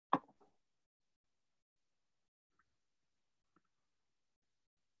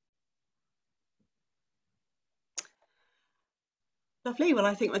Lovely. Well,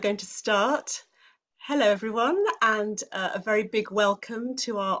 I think we're going to start. Hello, everyone, and a very big welcome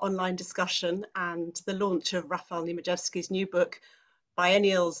to our online discussion and the launch of Rafal Niemojewski's new book,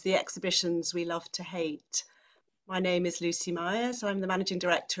 Biennials, the Exhibitions We Love to Hate. My name is Lucy Myers. I'm the Managing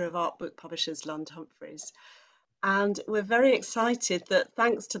Director of Art Book Publishers Lund Humphreys. And we're very excited that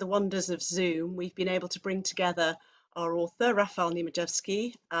thanks to the wonders of Zoom, we've been able to bring together our author, Rafal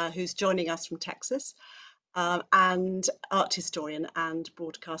Niemojewski, who's joining us from Texas, and art historian and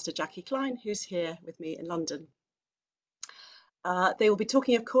broadcaster Jacky Klein, who's here with me in London. They will be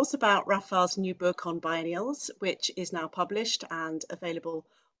talking, of course, about Rafal's new book on biennials, which is now published and available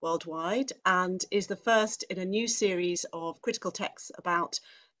worldwide, and is the first in a new series of critical texts about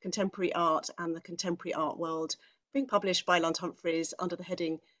contemporary art and the contemporary art world, being published by Lund Humphreys under the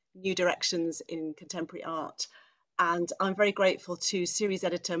heading New Directions in Contemporary Art. And I'm very grateful to series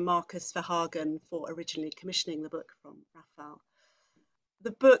editor Marcus Verhagen for originally commissioning the book from Rafal.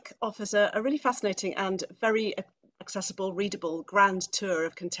 The book offers a really fascinating and very accessible, readable grand tour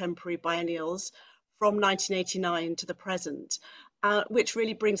of contemporary biennials from 1989 to the present, which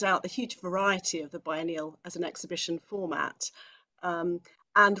really brings out the huge variety of the biennial as an exhibition format.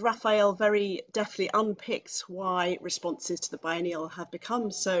 And Raphael very deftly unpicks why responses to the biennial have become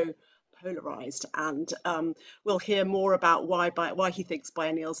so polarised, and we'll hear more about why he thinks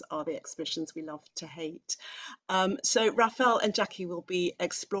biennials are the exhibitions we love to hate. So Raphael and Jacky will be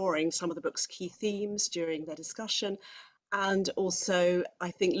exploring some of the book's key themes during their discussion, and also, I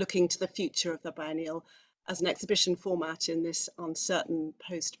think, looking to the future of the biennial as an exhibition format in this uncertain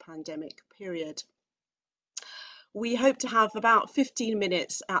post-pandemic period. We hope to have about 15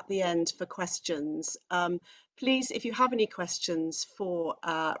 minutes at the end for questions. Please, if you have any questions for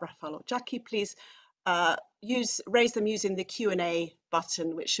Rafal or Jacky, please raise them using the Q&A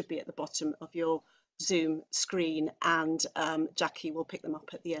button, which should be at the bottom of your Zoom screen, and Jacky will pick them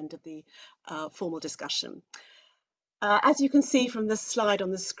up at the end of the formal discussion. As you can see from the slide on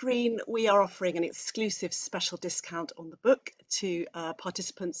the screen, we are offering an exclusive special discount on the book to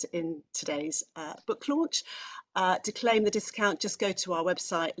participants in today's book launch. To claim the discount, just go to our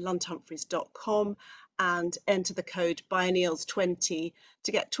website, lundhumphreys.com, and enter the code Biennials20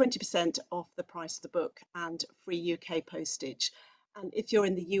 to get 20% off the price of the book and free UK postage. And if you're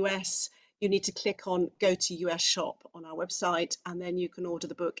in the US, you need to click on Go to US Shop on our website, and then you can order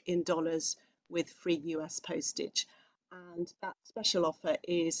the book in dollars with free US postage. And that special offer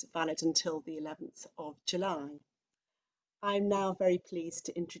is valid until the 11th of July. I'm now very pleased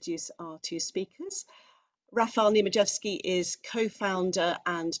to introduce our two speakers. Rafal Niemojewski is co-founder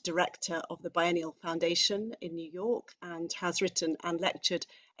and director of the Biennial Foundation in New York and has written and lectured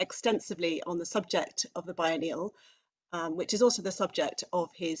extensively on the subject of the biennial, which is also the subject of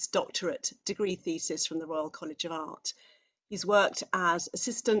his doctorate degree thesis from the Royal College of Art. He's worked as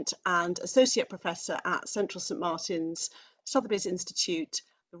assistant and associate professor at Central St Martin's, Sotheby's Institute,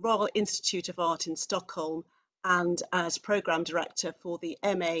 the Royal Institute of Art in Stockholm, and as programme director for the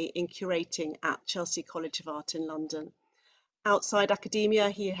MA in curating at Chelsea College of Art in London. Outside academia,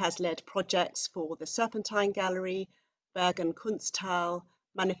 he has led projects for the Serpentine Gallery, Verhagen Kunsthal,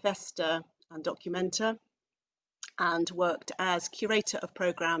 Manifesta and Documenta, and worked as curator of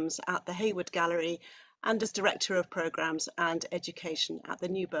programmes at the Hayward Gallery and as Director of Programmes and Education at the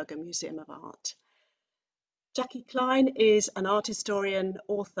Neuberger Museum of Art. Jacky Klein is an art historian,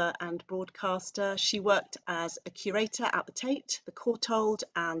 author and broadcaster. She worked as a curator at the Tate, the Courtauld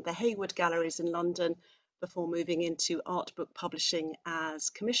and the Hayward Galleries in London before moving into art book publishing as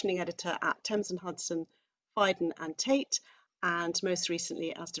commissioning editor at Thames and Hudson, Phaidon and Tate, and most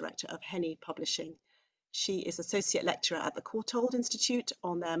recently as director of Henny Publishing. She is Associate Lecturer at the Courtauld Institute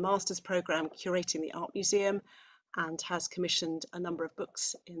on their Master's Programme Curating the Art Museum, and has commissioned a number of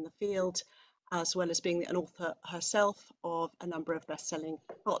books in the field, as well as being an author herself of a number of best-selling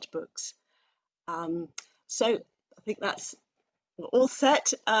art books. So I think that's all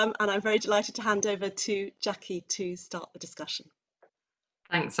set, and I'm very delighted to hand over to Jacky to start the discussion.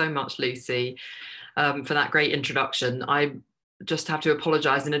 Thanks so much, Lucy, for that great introduction. I just have to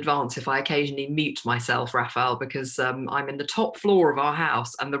apologise in advance if I occasionally mute myself, Rafal, because I'm in the top floor of our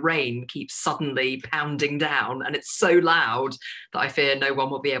house and the rain keeps suddenly pounding down and it's so loud that I fear no one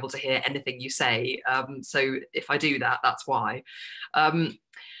will be able to hear anything you say. So if I do that, that's why. I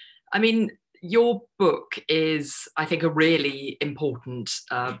mean, your book is, I think, a really important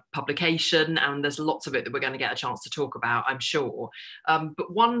publication, and there's lots of it that we're going to get a chance to talk about, I'm sure.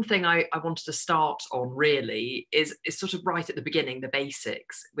 But one thing I wanted to start on really is sort of right at the beginning, the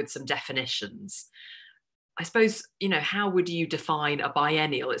basics, with some definitions. I suppose, you know, how would you define a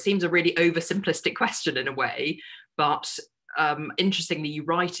biennial? It seems a really oversimplistic question in a way, but interestingly, you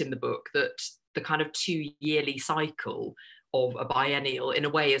write in the book that the kind of 2-yearly cycle of a biennial in a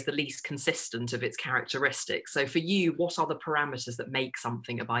way is the least consistent of its characteristics. So for you, what are the parameters that make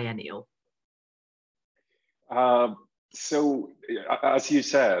something a biennial? As you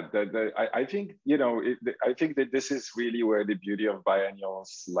said, I think, I think that this is really where the beauty of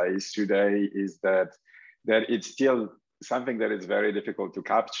biennials lays today, is that it's still something that is very difficult to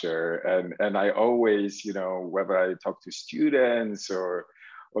capture. And I always, whether I talk to students or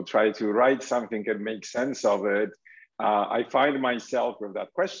try to write something and make sense of it, I find myself with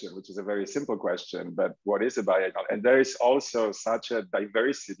that question, which is a very simple question, but what is a biennial? And there is also such a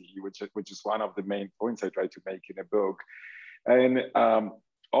diversity, which is one of the main points I try to make in a book. And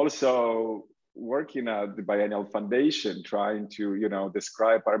also working at the Biennial Foundation, trying to,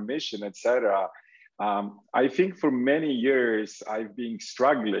 describe our mission, etc. I think for many years, I've been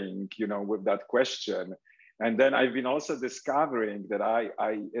struggling, with that question. And then I've been also discovering that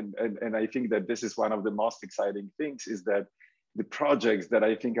and I think that this is one of the most exciting things, is that the projects that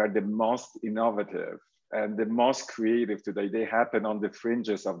I think are the most innovative and the most creative today, they happen on the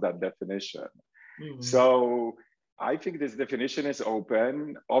fringes of that definition. Mm-hmm. So I think this definition is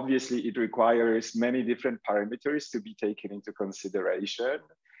open. Obviously, it requires many different parameters to be taken into consideration.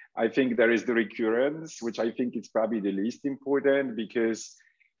 I think there is the recurrence, which I think is probably the least important, because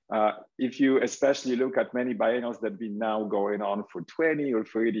if you especially look at many biennials that have been now going on for 20 or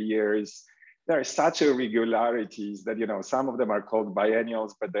 30 years, there are such irregularities that, some of them are called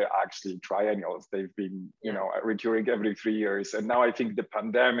biennials, but they're actually triennials. They've been, recurring every 3 years. And now I think the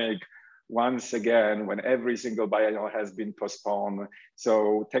pandemic, once again, when every single biennial has been postponed,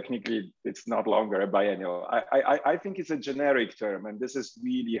 so technically it's not longer a biennial. I think it's a generic term, and this is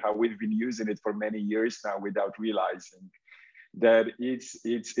really how we've been using it for many years now without realizing that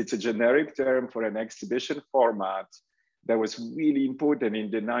it's a generic term for an exhibition format that was really important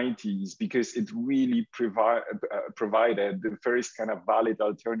in the 90s, because it really provided the first kind of valid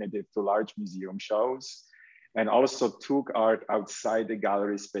alternative to large museum shows, and also took art outside the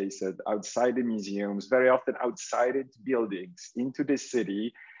gallery spaces, outside the museums, very often outside its buildings, into the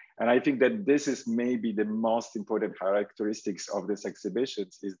city. And I think that this is maybe the most important characteristics of these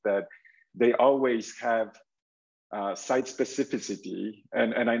exhibitions, is that they always have site specificity.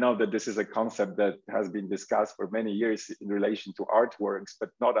 And I know that this is a concept that has been discussed for many years in relation to artworks,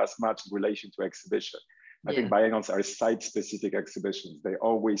 but not as much in relation to exhibition. I think biennials are site-specific exhibitions. They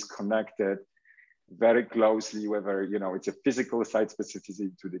always connected very closely, whether it's a physical site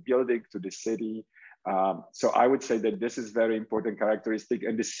specificity to the building, to the city. So I would say that this is very important characteristic.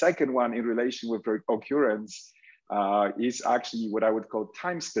 And the second one, in relation with occurrence, is actually what I would call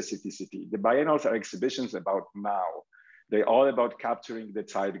time specificity. The biennials are exhibitions about now. They're all about capturing the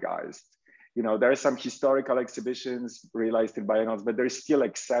zeitgeist. There are some historical exhibitions realized in biennials, but there's still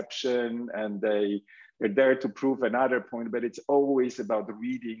exception, and they're there to prove another point, but it's always about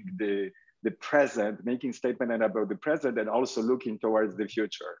reading the present, making statement about the present, and also looking towards the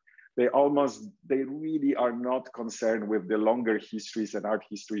future. They really are not concerned with the longer histories and art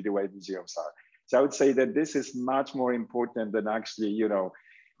history the way museums are. So I would say that this is much more important than actually,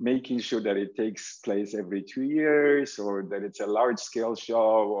 making sure that it takes place every 2 years, or that it's a large scale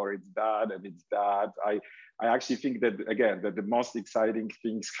show, or it's that and it's that. I actually think that, again, that the most exciting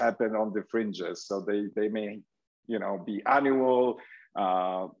things happen on the fringes. So they may, be annual,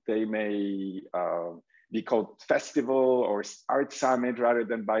 they may be called festival or art summit rather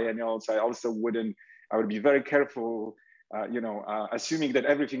than biennials. I would be very careful assuming that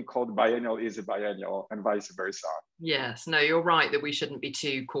everything called biennial is a biennial, and vice versa. Yes, no, you're right that we shouldn't be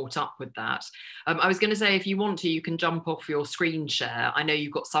too caught up with that. I was going to say, if you want to, you can jump off your screen share. I know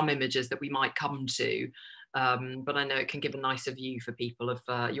you've got some images that we might come to, but I know it can give a nicer view for people of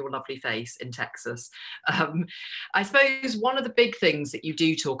your lovely face in Texas. I suppose one of the big things that you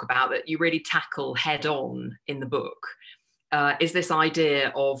do talk about, that you really tackle head on in the book, is this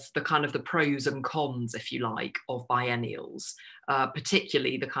idea of the kind of the pros and cons, if you like, of biennials,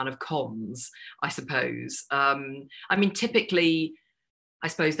 particularly the kind of cons, I suppose. Typically, I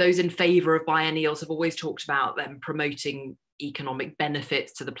suppose those in favour of biennials have always talked about them promoting economic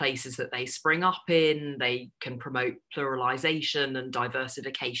benefits to the places that they spring up in. They can promote pluralisation and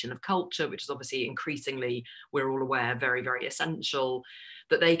diversification of culture, which is obviously increasingly, we're all aware, very, very essential.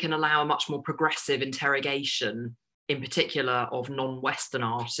 That they can allow a much more progressive interrogation, in particular of non-Western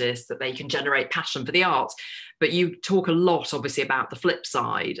artists, that they can generate passion for the arts. But you talk a lot, obviously, about the flip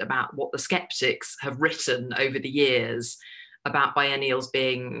side, about what the skeptics have written over the years about biennials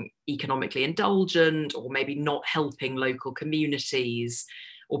being economically indulgent, or maybe not helping local communities,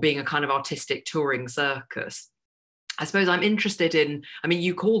 or being a kind of artistic touring circus. I suppose I'm interested in, I mean,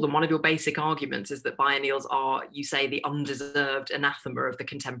 you call them, one of your basic arguments is that biennials are, you say, the undeserved anathema of the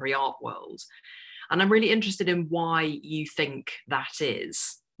contemporary art world. And I'm really interested in why you think that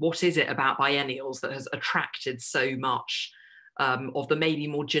is. What is it about biennials that has attracted so much of the maybe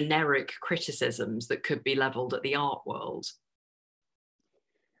more generic criticisms that could be leveled at the art world?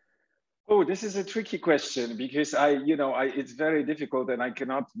 Oh, this is a tricky question because it's very difficult and I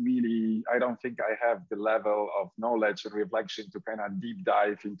cannot really, I don't think I have the level of knowledge and reflection to kind of deep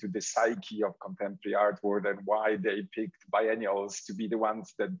dive into the psyche of contemporary art world and why they picked biennials to be the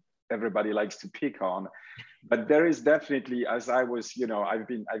ones that everybody likes to pick on. But there is definitely, as I was, I've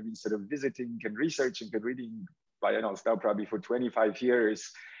been sort of visiting and researching and reading biennials now probably for 25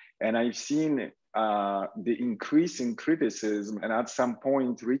 years. And I've seen the increasing criticism and at some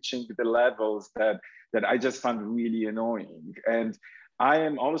point reaching the levels that I just found really annoying. And I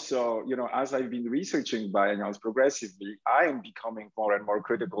am also, as I've been researching biennials progressively, I am becoming more and more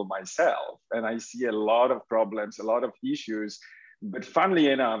critical myself. And I see a lot of problems, a lot of issues. But funnily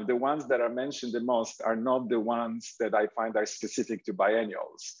enough, the ones that are mentioned the most are not the ones that I find are specific to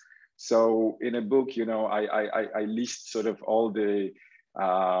biennials. So in a book, I list sort of all the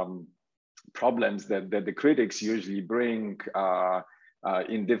problems that the critics usually bring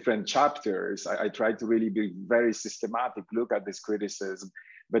in different chapters. I try to really be very systematic, look at this criticism.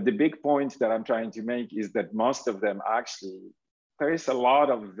 But the big point that I'm trying to make is that most of them actually, there is a lot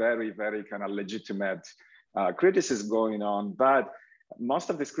of very, very kind of legitimate criticism going on, but most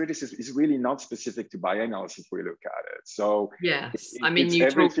of this criticism is really not specific to biennials if we look at it. So yes, I mean, you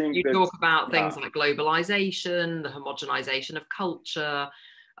talk about things like globalization, the homogenization of culture,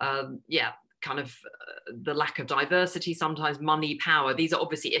 kind of the lack of diversity, sometimes money, power. These are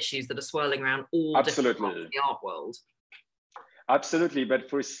obviously issues that are swirling around all different parts of the art world. Absolutely, but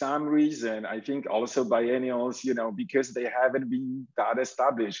for some reason, I think also biennials, because they haven't been that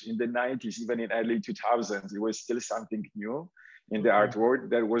established in the 90s, even in early 2000s, it was still something new in the art world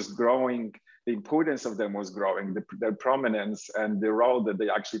that was growing. The importance of them was growing, their prominence and the role that they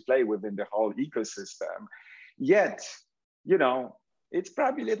actually play within the whole ecosystem. Yet, it's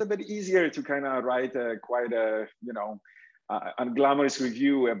probably a little bit easier to kind of write quite a unglamorous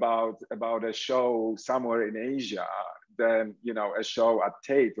review about a show somewhere in Asia than a show at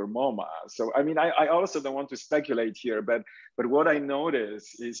Tate or MoMA. So I mean, I also don't want to speculate here, but what I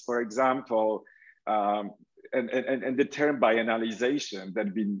notice is, for example, and the term biennalization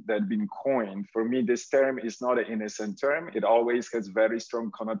that been coined, for me, this term is not an innocent term. It always has very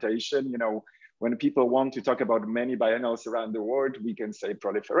strong connotation. When people want to talk about many biennials around the world, we can say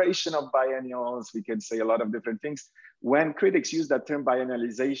proliferation of biennials, we can say a lot of different things. When critics use that term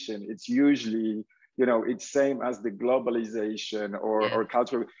biennalization, it's usually, it's same as the globalization or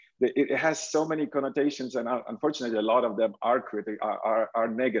cultural. It has so many connotations, and unfortunately, a lot of them are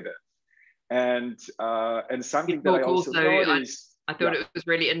negative. And something that I also noticed. I thought it was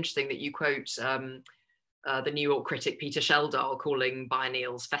really interesting that you quote the New York critic Peter Sheldar calling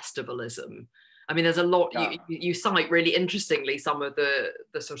biennials festivalism. I mean, there's a lot, you cite really interestingly some of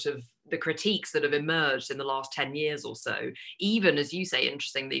the sort of the critiques that have emerged in the last 10 years or so, even as you say,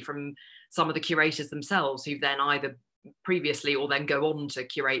 interestingly, from some of the curators themselves who then either previously or then go on to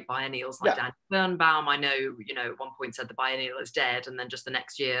curate biennials like Dan Birnbaum. I know, at one point said the biennial is dead, and then just the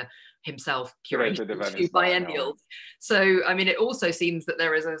next year himself curated 2 biennials. So, I mean, it also seems that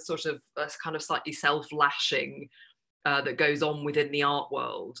there is a sort of a kind of slightly self-lashing that goes on within the art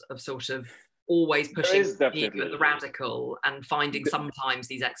world of sort of always pushing the radical and finding sometimes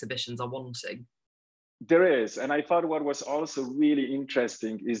these exhibitions are wanting. There is, and I thought what was also really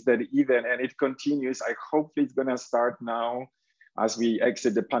interesting is that even, and it continues, I hope it's gonna start now as we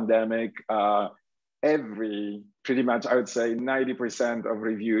exit the pandemic, pretty much I would say 90% of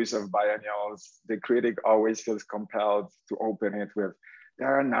reviews of biennials, the critic always feels compelled to open it with,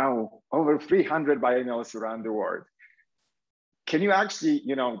 there are now over 300 biennials around the world. Can you actually,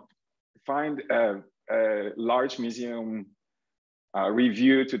 find a large museum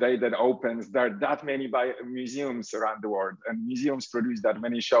review today that opens, there are that many museums around the world, and museums produce that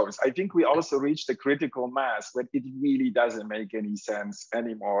many shows? I think we also reached a critical mass, but it really doesn't make any sense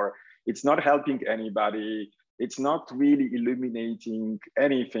anymore. It's not helping anybody. It's not really illuminating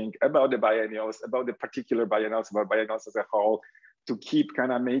anything about the biennials, about the particular biennials, about biennials as a whole, to keep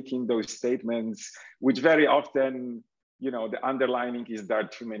kind of making those statements, which very often, the underlining is there are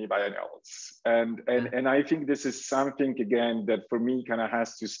too many biennials. And I think this is something, again, that for me kind of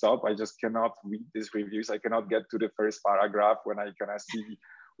has to stop. I just cannot read these reviews. I cannot get to the first paragraph when I kind of see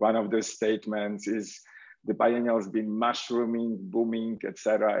one of the statements is the biennials been mushrooming, booming, et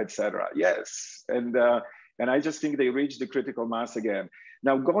cetera, et cetera. Yes, and And I just think they reached the critical mass again.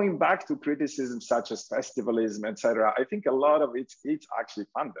 Now, going back to criticism such as festivalism, etc., I think a lot of it's actually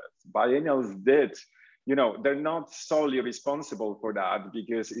funded. Biennials did, you know, they're not solely responsible for that,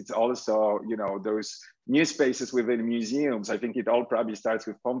 because it's also, you know, those new spaces within museums. I think it all probably starts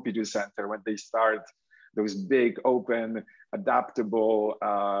with Pompidou Center when they start those big, open, adaptable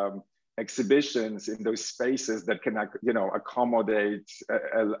exhibitions in those spaces that can, you know, accommodate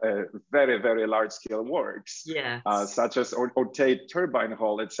a very, very large scale works, yes. Such as or Tate Turbine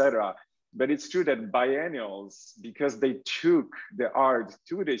Hall, etc. But it's true that biennials, because they took the art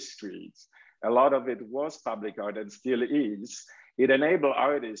to the streets, a lot of it was public art and still is, it enabled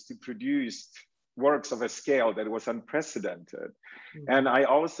artists to produce works of a scale that was unprecedented. And I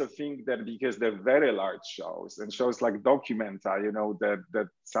also think that because they're very large shows, and shows like Documenta, you know, that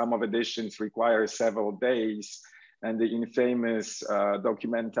some of editions require several days, and the infamous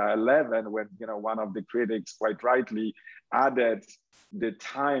Documenta 11, when, you know, one of the critics quite rightly added the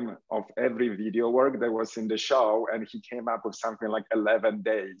time of every video work that was in the show, and he came up with something like 11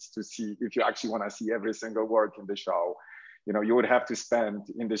 days to see if you actually want to see every single work in the show. You know, you would have to spend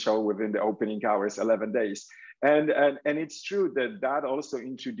in the show within the opening hours 11 days. And it's true that also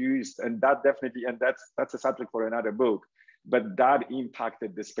introduced, and that definitely, and that's a subject for another book, but that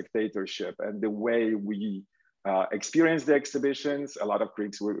impacted the spectatorship and the way we experience the exhibitions. A lot of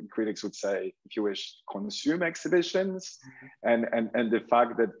critics would say, if you wish, consume exhibitions, and the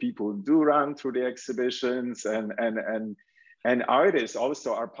fact that people do run through the exhibitions, and artists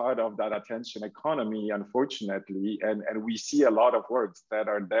also are part of that attention economy, unfortunately. And we see a lot of works that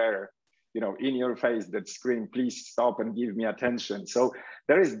are there, you know, in your face, that scream, please stop and give me attention. So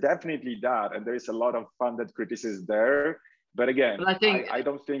there is definitely that, and there is a lot of funded criticism there. But again, well, I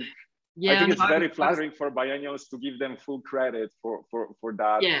don't think, yeah, I think it's very flattering for biennials to give them full credit for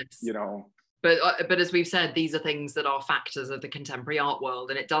that, yes. You know. But as we've said, these are things that are factors of the contemporary art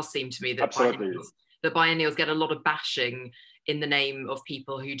world, and it does seem to me that biennials get a lot of bashing in the name of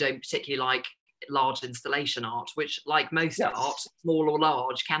people who don't particularly like large installation art, which, like most art, small or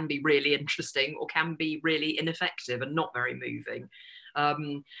large, can be really interesting or can be really ineffective and not very moving. I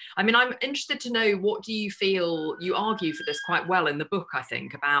mean, I'm interested to know, what do you feel, you argue for this quite well in the book, I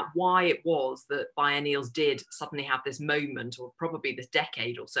think, about why it was that biennials did suddenly have this moment, or probably this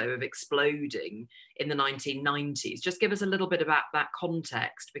decade or so, of exploding in the 1990s. Just give us a little bit about that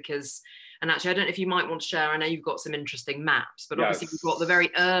context, because, and actually, I don't know if you might want to share, I know you've got some interesting maps, but obviously we've got the very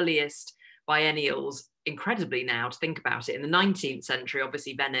earliest biennials, incredibly now to think about it, in the 19th century,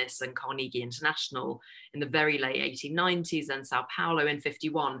 obviously Venice and Carnegie International in the very late 1890s, and Sao Paulo in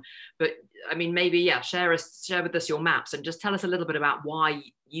 51. But I mean, maybe, yeah, share with us your maps and just tell us a little bit about why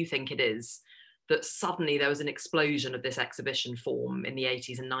you think it is that suddenly there was an explosion of this exhibition form in the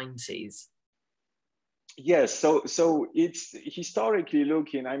 80s and 90s. Yes, so it's historically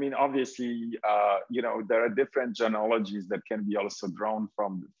looking, I mean, obviously, you know, there are different genealogies that can be also drawn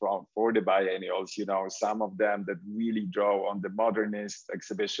from for the biennials, you know, some of them that really draw on the modernist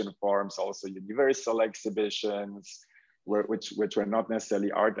exhibition forms, also universal exhibitions, which were not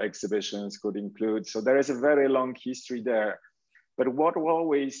necessarily art exhibitions, could include. So there is a very long history there. But what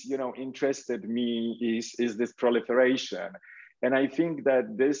always, you know, interested me is this proliferation. And I think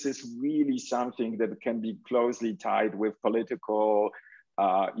that this is really something that can be closely tied with political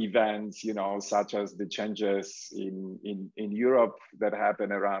events, you know, such as the changes in Europe that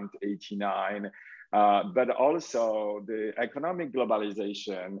happened around 89, but also the economic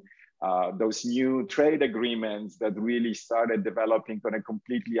globalization, those new trade agreements that really started developing on a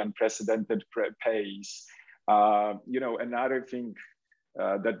completely unprecedented pace. You know, another thing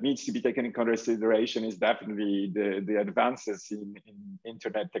that needs to be taken in consideration is definitely the advances in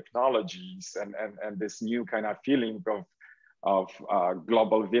internet technologies and this new kind of feeling of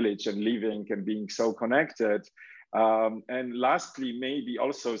global village and living and being so connected. And lastly, maybe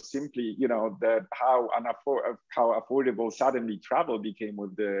also simply, you know, that how affordable suddenly travel became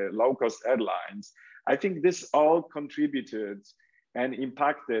with the low-cost airlines. I think this all contributed and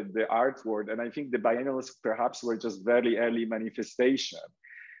impacted the art world. And I think the biennials perhaps were just very early manifestation.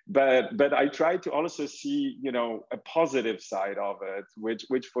 But I try to also see, you know, a positive side of it,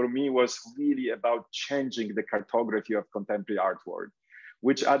 which for me was really about changing the cartography of contemporary art world,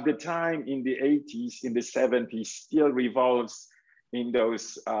 which at the time in the 80s, in the 70s, still revolves in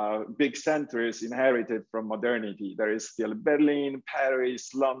those big centers inherited from modernity. There is still Berlin,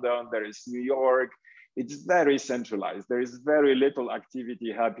 Paris, London, there is New York. It's very centralized. There is very little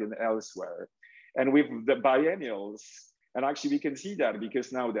activity happening elsewhere. And with the biennials, and actually we can see that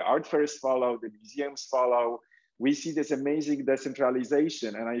because now the art fairs follow, the museums follow, we see this amazing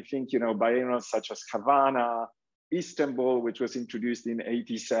decentralization. And I think, biennials such as Havana, Istanbul, which was introduced in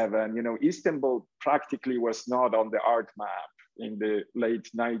 '87, Istanbul practically was not on the art map in the late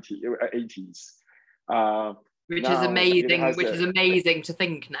 80s. Which is amazing to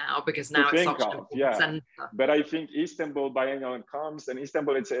think now, because now it's such an important center. But I think Istanbul Biennial comes, and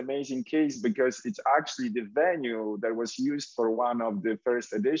Istanbul, it's an amazing case because it's actually the venue that was used for one of the first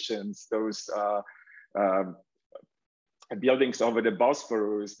editions, those buildings over the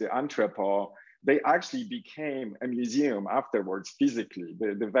Bosphorus, the Entrepot. They actually became a museum afterwards, physically.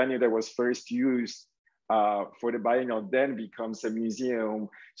 The venue that was first used for the biennial then becomes a museum.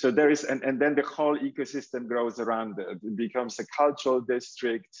 So there is, and then the whole ecosystem grows around it. It becomes a cultural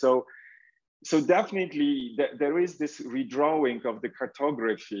district. So definitely there is this redrawing of the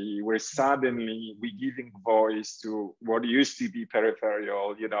cartography where suddenly we're giving voice to what used to be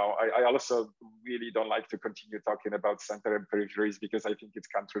peripheral. I also really don't like to continue talking about center and peripheries because I think it's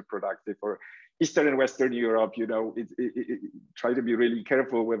counterproductive for Eastern and Western Europe. Try to be really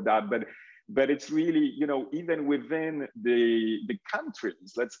careful with that. But it's really, even within the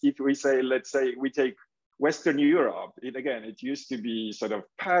countries, let's say we take Western Europe, it used to be sort of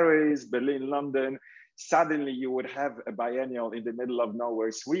Paris, Berlin, London. Suddenly you would have a biennial in the middle of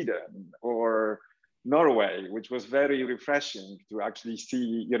nowhere, Sweden or Norway, which was very refreshing to actually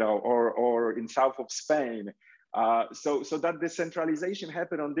see, or in south of Spain. So that decentralization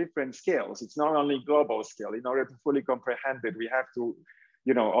happened on different scales. It's not only global scale. In order to fully comprehend it, we have to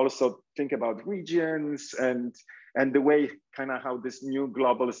also think about regions and the way kind of how this new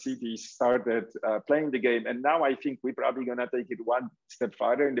global city started playing the game. And now I think we're probably gonna take it one step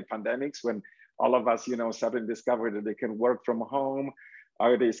further in the pandemics when all of us, suddenly discovered that they can work from home.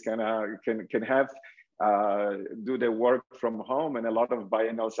 Artists can have do their work from home, and a lot of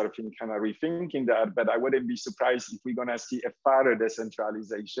biennials are kind of rethinking that. But I wouldn't be surprised if we're gonna see a further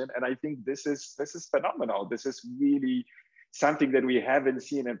decentralization. And I think this is phenomenal. This is really something that we haven't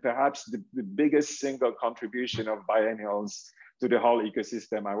seen, and perhaps the biggest single contribution of biennials to the whole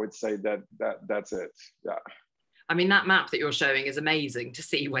ecosystem. I would say that's it. Yeah. I mean, that map that you're showing is amazing to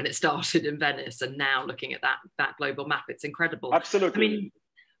see when it started in Venice, and now looking at that global map, it's incredible. Absolutely. I mean,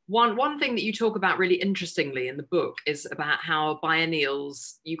 one thing that you talk about really interestingly in the book is about how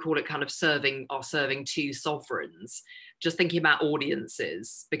biennials, you call it kind of serving two sovereigns. Just thinking about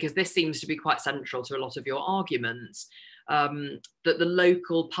audiences, because this seems to be quite central to a lot of your arguments. That the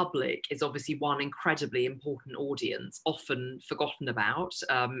local public is obviously one incredibly important audience, often forgotten about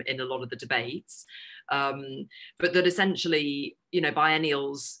in a lot of the debates, but that essentially,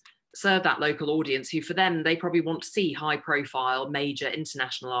 biennials serve that local audience who, for them, they probably want to see high profile major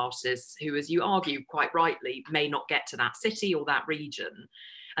international artists who, as you argue quite rightly, may not get to that city or that region.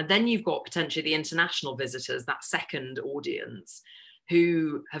 And then you've got potentially the international visitors, that second audience,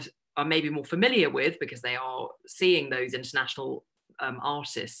 who are maybe more familiar with, because they are seeing those international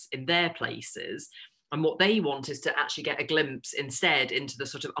artists in their places. And what they want is to actually get a glimpse instead into the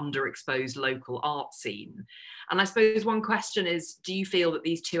sort of underexposed local art scene. And I suppose one question is, do you feel that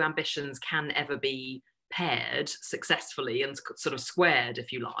these two ambitions can ever be paired successfully and sort of squared,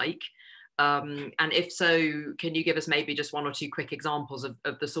 if you like? And if so, can you give us maybe just one or two quick examples of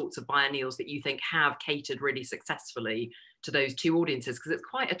the sorts of biennials that you think have catered really successfully to those two audiences? Because it's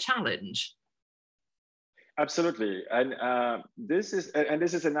quite a challenge. Absolutely, and this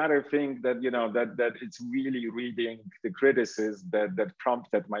is another thing that that it's really reading the criticism that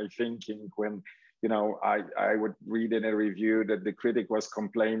prompted my thinking when I would read in a review that the critic was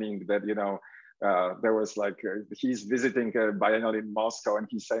complaining that there was he's visiting a biennial in Moscow and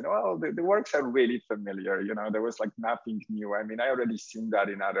he's saying, well, the works are really familiar. There was nothing new. I mean, I already seen that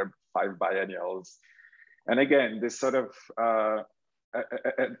in other 5 biennials. And again, this sort of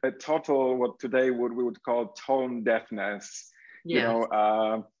a total, what today we would call tone deafness.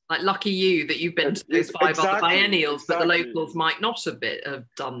 Yeah. Like lucky you that you've been to those 5 other biennials, but the locals might not have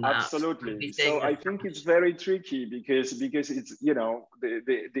done that. Absolutely. So I think it's very tricky because it's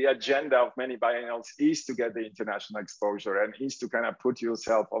the agenda of many biennials is to get the international exposure and is to kind of put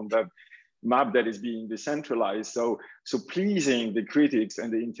yourself on that map that is being decentralized. So pleasing the critics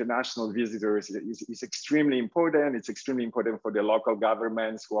and the international visitors is extremely important. It's extremely important for the local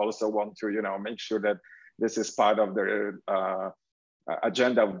governments who also want to make sure that this is part of their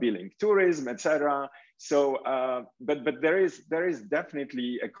agenda of building tourism, etc. So, but there is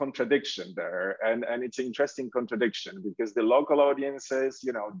definitely a contradiction there, and it's an interesting contradiction because the local audiences,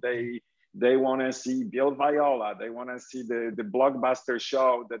 they want to see Bill Viola, they want to see the blockbuster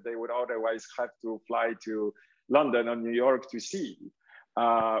show that they would otherwise have to fly to London or New York to see.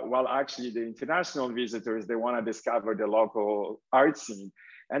 while actually the international visitors, they want to discover the local art scene.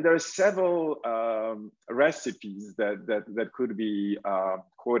 And there are several recipes that could be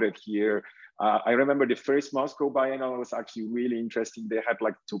quoted here. I remember the first Moscow Biennial was actually really interesting. They had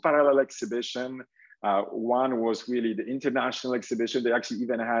like two parallel exhibitions. One was really the international exhibition. They actually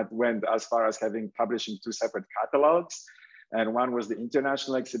even went as far as having publishing two separate catalogs. And one was the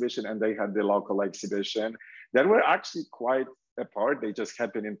international exhibition, and they had the local exhibition that were actually quite apart. They just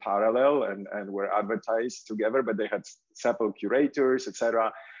happened in parallel and were advertised together, but they had several curators,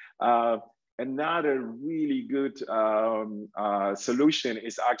 etc. Another really good solution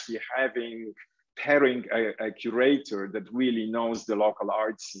is actually pairing a curator that really knows the local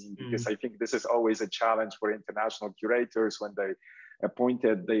art scene, because I think this is always a challenge for international curators when they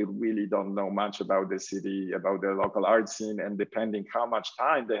appointed, they really don't know much about the city, about the local art scene, and depending how much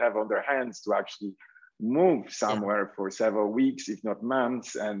time they have on their hands to actually move somewhere for several weeks, if not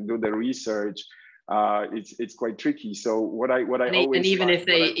months, and do the research, it's quite tricky. So what I always, and even if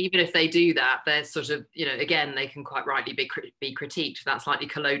they do that, they're sort of, you know, again, they can quite rightly be critiqued for that slightly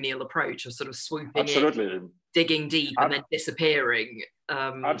colonial approach of sort of swooping in, digging deep, and then disappearing.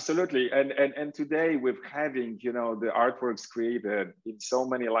 Absolutely, and today with having, you know, the artworks created in so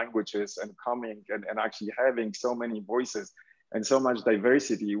many languages and coming and actually having so many voices and so much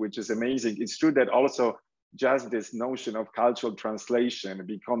diversity, which is amazing. It's true that also just this notion of cultural translation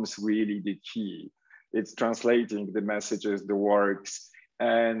becomes really the key. It's translating the messages, the works.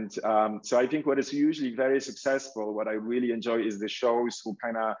 And so I think what is usually very successful, what I really enjoy, is the shows who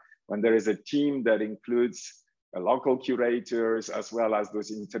kind of, when there is a team that includes local curators as well as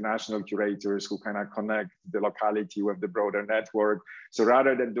those international curators who kind of connect the locality with the broader network. So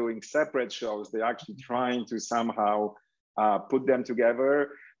rather than doing separate shows, they're actually trying to somehow put them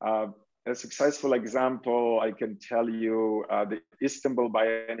together. A successful example, I can tell you, the Istanbul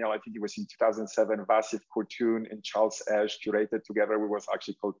Biennial, I think it was in 2007, Vasif Kurtun and Charles Esch curated together. It was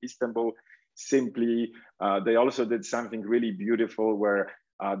actually called Istanbul Simply. They also did something really beautiful where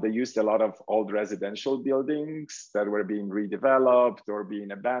they used a lot of old residential buildings that were being redeveloped or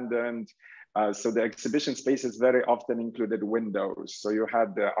being abandoned. So the exhibition spaces very often included windows. So you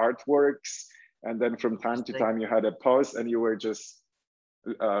had the artworks, and then from time to time you had a pause, and you were just,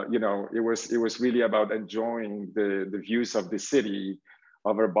 you know, it was really about enjoying the views of the city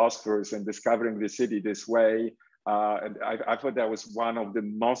over Bosphorus and discovering the city this way. And I thought that was one of the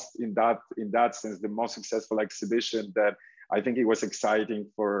most, in that sense, the most successful exhibition that I think it was exciting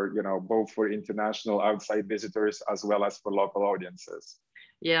for, you know, both for international outside visitors as well as for local audiences.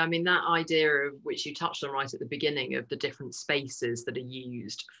 Yeah, I mean, that idea of which you touched on right at the beginning of the different spaces that are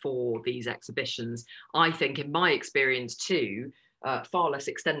used for these exhibitions, I think in my experience too, far less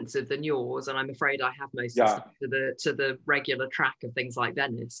extensive than yours, and I'm afraid I have most to the regular track of things like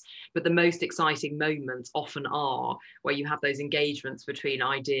Venice. But the most exciting moments often are where you have those engagements between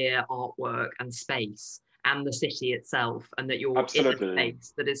idea, artwork, and space, and the city itself, and that you're in a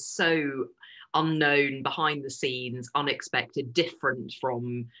space that is so unknown, behind the scenes, unexpected, different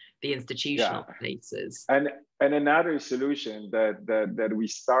from the institutional places. And another solution that we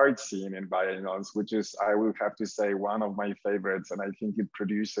start seeing in biennials, which is, I will have to say, one of my favorites, and I think it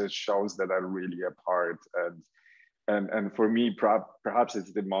produces shows that are really apart. And for me, perhaps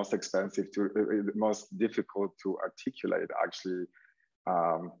it's the most expensive the most difficult to articulate, actually,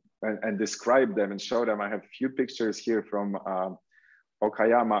 and describe them and show them. I have a few pictures here from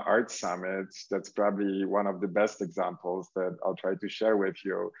Okayama Art Summit. That's probably one of the best examples that I'll try to share with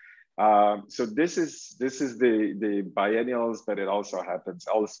you. So this is the biennials, but it also happens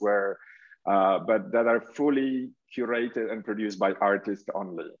elsewhere, but that are fully curated and produced by artists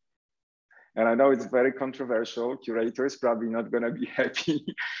only. And I know it's very controversial. Curators probably not going to be happy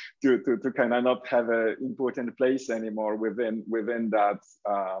to kind of not have an important place anymore within that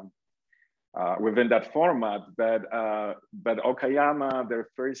format. But Okayama, their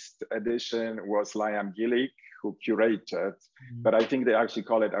first edition was Liam Gillick, who curated, but I think they actually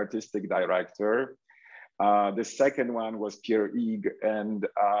call it artistic director. The second one was Pierre Ig, and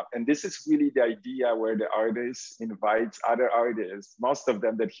this is really the idea where the artist invites other artists, most of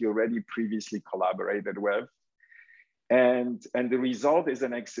them that he already previously collaborated with. And the result is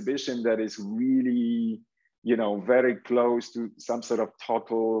an exhibition that is really, you know, very close to some sort of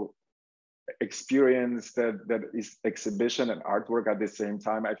total experience that is exhibition and artwork at the same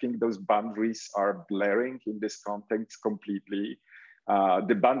time. I think those boundaries are blurring in this context completely.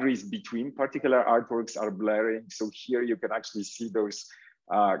 The boundaries between particular artworks are blurring. So here you can actually see those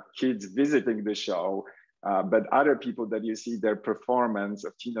kids visiting the show But other people that you see their performance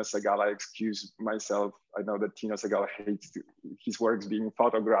of Tino Segal, I excuse myself. I know that Tino Segal hates his works being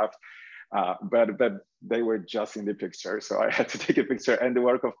photographed, but they were just in the picture. So I had to take a picture. And the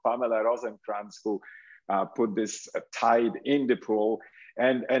work of Pamela Rosenkrantz, who put this tide in the pool.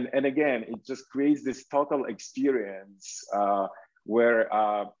 And again, it just creates this total experience where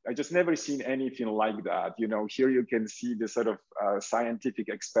I just never seen anything like that. You know, here you can see the sort of scientific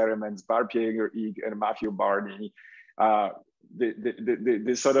experiments, Barb Jaeger-Ig and Matthew Barney,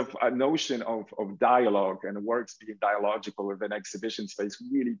 the sort of notion of dialogue and works being dialogical within exhibition space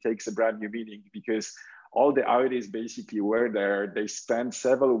really takes a brand new meaning, because all the artists basically were there. They spent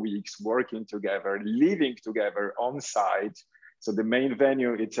several weeks working together, living together on site. So the main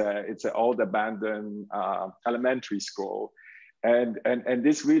venue, it's an old abandoned elementary school. And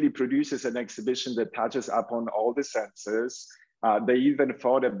this really produces an exhibition that touches upon all the senses. They even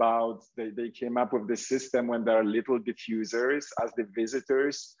thought about, they came up with this system when there are little diffusers. As the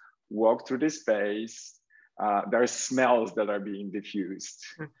visitors walk through the space, there are smells that are being diffused.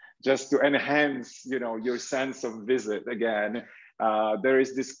 Just to enhance, you know, your sense of visit again. There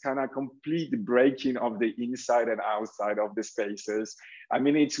is this kind of complete breaking of the inside and outside of the spaces. I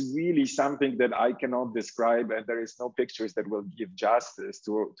mean, it's really something that I cannot describe, and there is no pictures that will give justice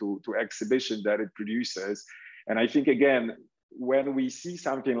to exhibition that it produces. And I think, again, when we see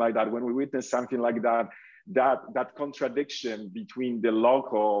something like that, when we witness something like that, that contradiction between the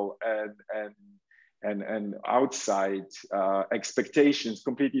local and outside expectations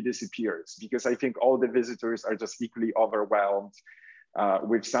completely disappears, because I think all the visitors are just equally overwhelmed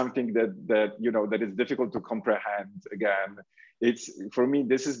with something that you know, that is difficult to comprehend. Again, it's, for me,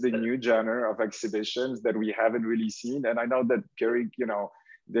 this is the new genre of exhibitions that we haven't really seen. And I know that Pierre, you know,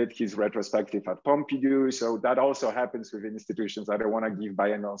 did his retrospective at Pompidou, so that also happens with institutions. I don't want to give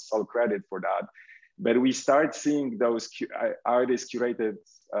Biennials all credit for that, but we start seeing those artist curated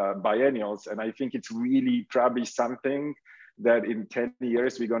biennials, and I think it's really probably something that in 10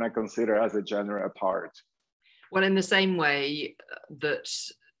 years we're going to consider as a genre apart. Well, in the same way that,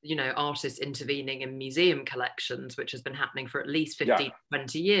 you know, artists intervening in museum collections, which has been happening for at least 15,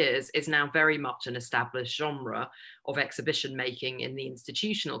 20 years, is now very much an established genre of exhibition making in the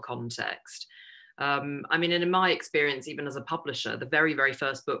institutional context. I mean, in my experience, even as a publisher, the very, very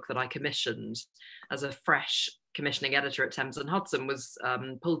first book that I commissioned as a fresh commissioning editor at Thames and Hudson was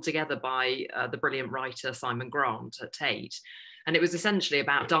pulled together by the brilliant writer Simon Grant at Tate. And it was essentially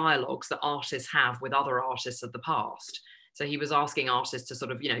about dialogues that artists have with other artists of the past. So he was asking artists to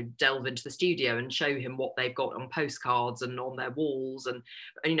sort of, you know, delve into the studio and show him what they've got on postcards and on their walls, and,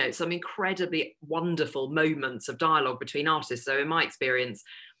 you know, some incredibly wonderful moments of dialogue between artists. So in my experience,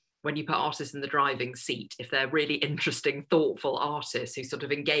 when you put artists in the driving seat, if they're really interesting, thoughtful artists who sort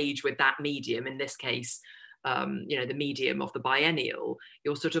of engage with that medium, in this case, you know, the medium of the biennial,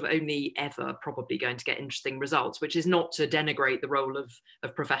 you're sort of only ever probably going to get interesting results, which is not to denigrate the role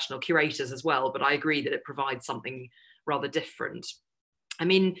of professional curators as well, but I agree that it provides something rather different. I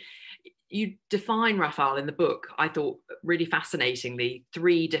mean, you define, Rafal, in the book, I thought really fascinatingly,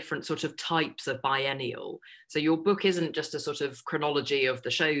 3 different sort of types of biennial. So your book isn't just a sort of chronology of the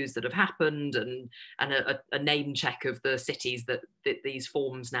shows that have happened and a name check of the cities that these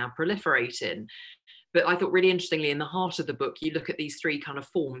forms now proliferate in. But I thought really interestingly, in the heart of the book, you look at these 3 kind of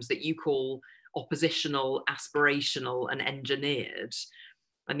forms that you call oppositional, aspirational, and engineered.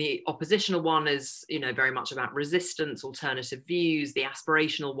 And the oppositional one is, you know, very much about resistance, alternative views. The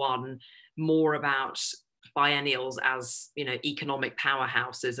aspirational one, more about biennials as, you know, economic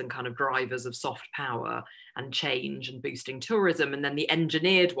powerhouses and kind of drivers of soft power and change and boosting tourism. And then the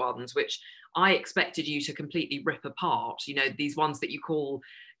engineered ones, which I expected you to completely rip apart, you know, these ones that you call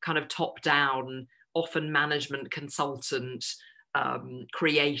kind of top down, often management consultant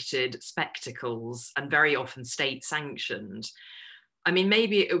created spectacles, and very often state sanctioned. I mean,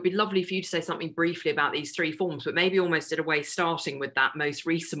 maybe it would be lovely for you to say something briefly about these 3 forms, but maybe almost in a way starting with that most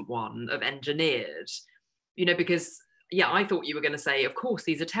recent one of engineered, you know, because, yeah, I thought you were going to say, of course,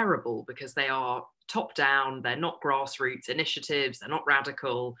 these are terrible because they are top down, they're not grassroots initiatives, they're not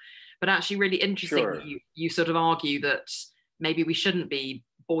radical, but actually really interesting that you sort of argue that maybe we shouldn't be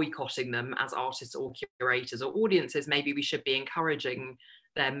boycotting them as artists or curators or audiences. Maybe we should be encouraging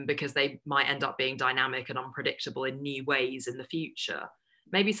them because they might end up being dynamic and unpredictable in new ways in the future.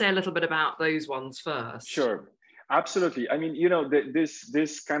 Maybe say a little bit about those ones first. Sure, absolutely. I mean, you know,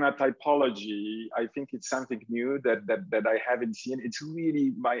 this kind of typology, I think it's something new that I haven't seen. It's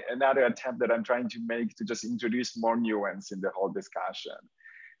really another attempt that I'm trying to make to just introduce more nuance in the whole discussion.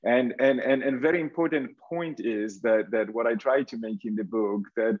 And very important point is that what I try to make in the book,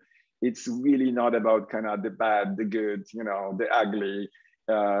 that it's really not about kind of the bad, the good, you know, the ugly,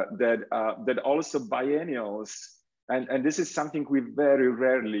 that also biennials, and this is something we very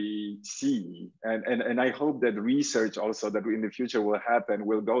rarely see. And I hope that research also that in the future will happen,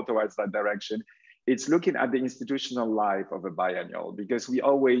 will go towards that direction. It's looking at the institutional life of a biennial, because we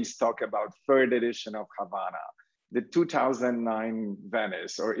always talk about third edition of Havana, the 2009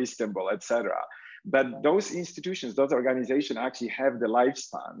 Venice or Istanbul, etc. But those institutions, those organizations actually have the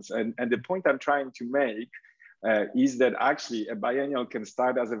lifespans. And the point I'm trying to make is that actually a biennial can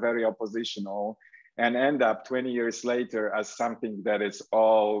start as a very oppositional and end up 20 years later as something that is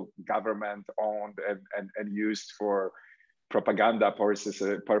all government owned and used for propaganda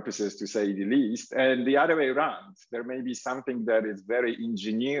purposes, to say the least. And the other way around, there may be something that is very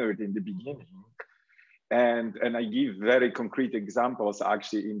engineered in the beginning. And I give very concrete examples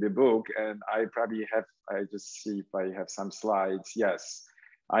actually in the book. And I probably have, I just see if I have some slides. Yes,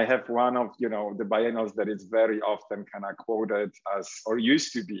 I have one of, you know, the biennials that is very often kind of quoted as, or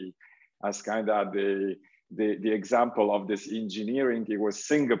used to be as kind of the example of this engineering. It was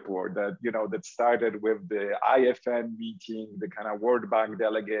Singapore that, you know, that started with the IFN meeting, the kind of World Bank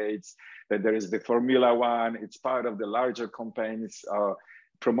delegates, that there is the Formula One. It's part of the larger campaigns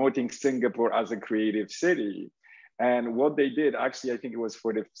promoting Singapore as a creative city. And what they did, actually, I think it was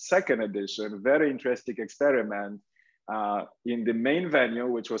for the second edition, very interesting experiment. In the main venue,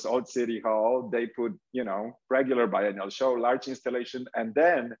 which was Old City Hall, they put, you know, regular biennial show, large installation, and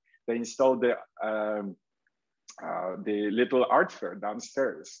then they installed the little art fair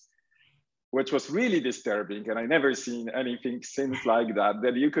downstairs, which was really disturbing. And I never seen anything since like that,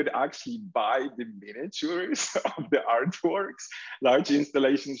 that you could actually buy the miniatures of the artworks, large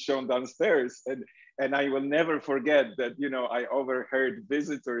installations shown downstairs. And I will never forget that, you know, I overheard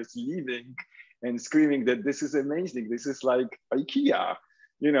visitors leaving and screaming that this is amazing. This is like IKEA,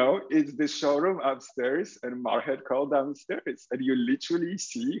 you know, it's the showroom upstairs and Marhead Hall downstairs. And you literally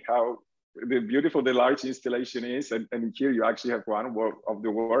see how beautiful the large installation is. And here you actually have one of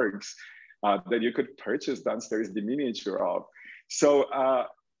the works that you could purchase downstairs the miniature of. So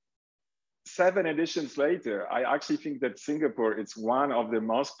 7 editions later, I actually think that Singapore is one of the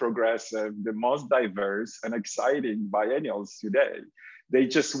most progressive, the most diverse and exciting biennials today. They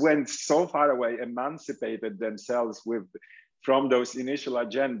just went so far away, emancipated themselves from those initial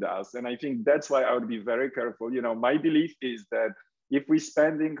agendas. And I think that's why I would be very careful. You know, my belief is that if we're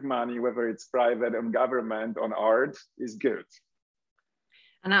spending money, whether it's private or government, on art, is good.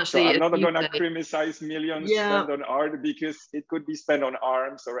 And actually, so I'm not going to criticize millions spent on art, because it could be spent on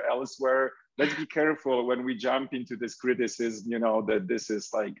arms or elsewhere. Let's be careful when we jump into this criticism, you know, that this is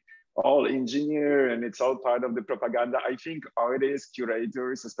like all engineer and it's all part of the propaganda. I think artists,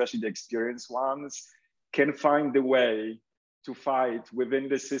 curators, especially the experienced ones, can find the way to fight within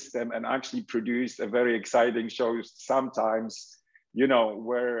the system and actually produce a very exciting show sometimes, you know,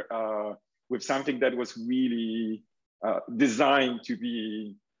 where with something that was really designed to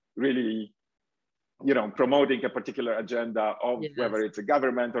be really, you know, promoting a particular agenda of whether it's a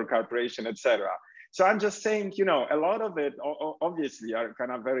government or corporation, etc. So I'm just saying, you know, a lot of it obviously are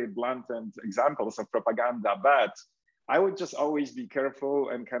kind of very blunt and examples of propaganda, but I would just always be careful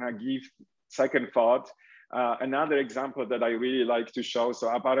and kind of give second thought. Another example that I really like to show, so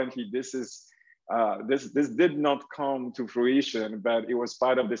apparently this is, this did not come to fruition, but it was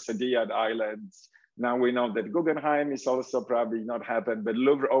part of the Saadiyat Islands. Now we know that Guggenheim is also probably not happened, but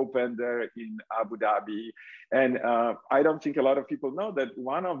Louvre opened there in Abu Dhabi. And I don't think a lot of people know that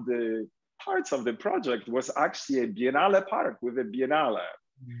one of the parts of the project was actually a Biennale park with a Biennale.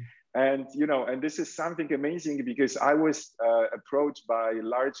 And, you know, and this is something amazing, because I was approached by a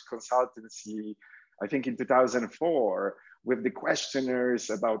large consultancy, I think in 2004, with the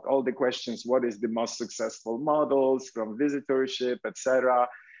questionnaires about all the questions, what is the most successful models from visitorship, etc.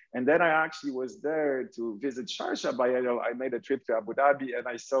 And then I actually was there to visit Sharjah Biennial. I made a trip to Abu Dhabi and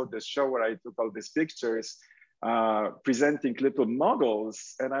I saw the show where I took all these pictures presenting little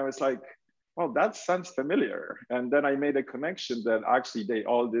models. And I was like, well, that sounds familiar. And then I made a connection that actually they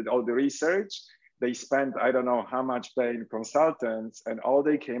all did all the research. They spent, I don't know how much paying consultants, and all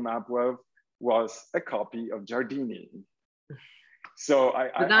they came up with was a copy of Giardini. So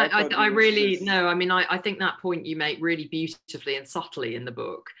I really, no, I mean, I think that point you make really beautifully and subtly in the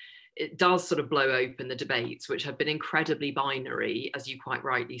book, it does sort of blow open the debates, which have been incredibly binary, as you quite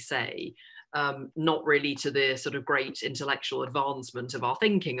rightly say, not really to the sort of great intellectual advancement of our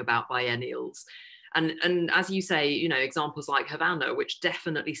thinking about biennials. And as you say, you know, examples like Havana, which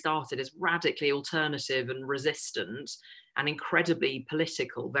definitely started as radically alternative and resistant and incredibly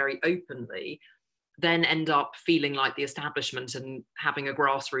political, very openly, then end up feeling like the establishment and having a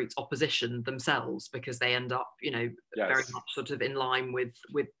grassroots opposition themselves, because they end up, you know, very much sort of in line with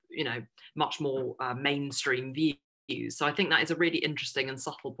you know, much more mainstream views. So I think that is a really interesting and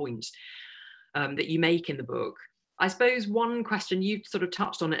subtle point that you make in the book. I suppose one question, you've sort of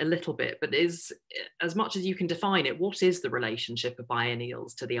touched on it a little bit, but is, as much as you can define it, what is the relationship of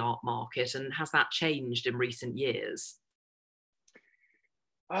biennials to the art market, and has that changed in recent years?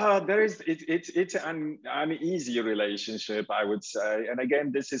 It's an uneasy relationship, I would say. And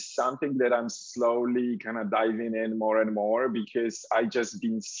again, this is something that I'm slowly kind of diving in more and more, because I just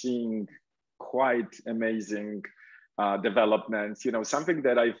been seeing quite amazing developments. You know, something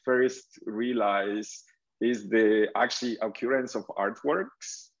that I first realized is the actually occurrence of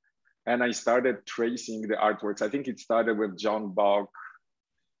artworks. And I started tracing the artworks. I think it started with John Bach,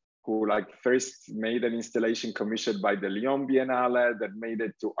 who like first made an installation commissioned by the Lyon Biennale, that made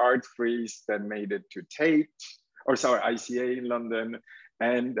it to Art Freeze, then made it to Tate, or sorry, ICA in London.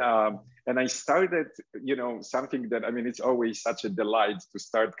 And I started, you know, something that, I mean, it's always such a delight to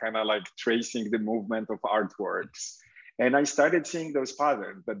start kind of like tracing the movement of artworks. And I started seeing those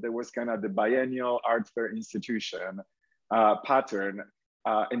patterns, that there was kind of the biennial art fair institution pattern.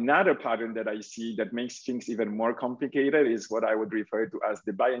 Another pattern that I see that makes things even more complicated is what I would refer to as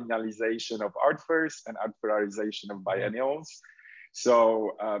the biennialization of art fairs and art fairization of biennials.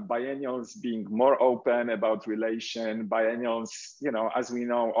 So biennials being more open about relation, biennials, you know, as we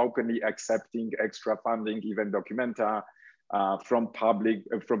know, openly accepting extra funding, even documenta, from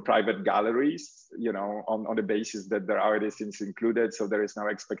private galleries, you know, on the basis that their artist is included. So there is no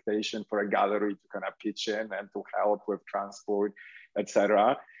expectation for a gallery to kind of pitch in and to help with transport,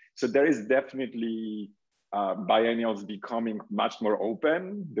 etc. So there is definitely biennials becoming much more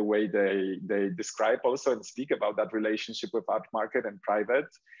open, the way they describe also and speak about that relationship with art market and private.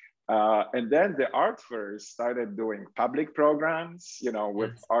 And then the art fairs started doing public programs, you know,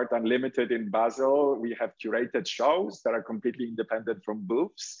 with Art Unlimited in Basel. We have curated shows that are completely independent from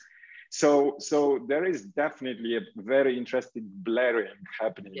booths. So there is definitely a very interesting blurring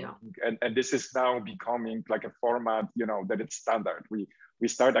happening. Yeah. And this is now becoming like a format, you know, that it's standard. We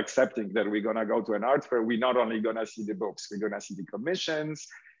start accepting that we're gonna go to an art fair. We're not only gonna see the books, we're gonna see the commissions.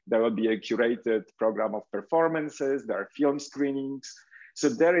 There will be a curated program of performances. There are film screenings. So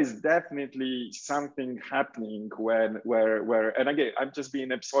there is definitely something happening where, and again, I'm just being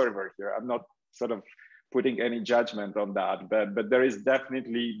an observer here. I'm not sort of putting any judgment on that, but there is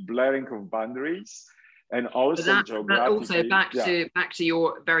definitely blurring of boundaries, and also that also back to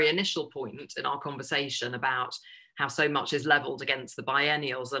your very initial point in our conversation about how so much is leveled against the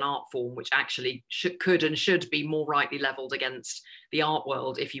biennials, an art form which actually could and should be more rightly leveled against the art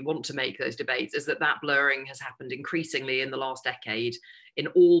world, if you want to make those debates, is that blurring has happened increasingly in the last decade in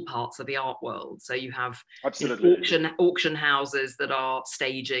all parts of the art world. So you have auction houses that are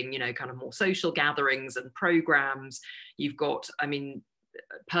staging, you know, kind of more social gatherings and programs. You've got, I mean,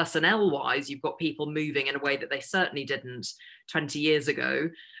 personnel wise, you've got people moving in a way that they certainly didn't 20 years ago,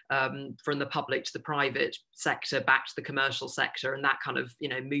 from the public to the private sector, back to the commercial sector, and that kind of, you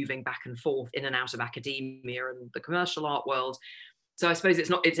know, moving back and forth in and out of academia and the commercial art world. So I suppose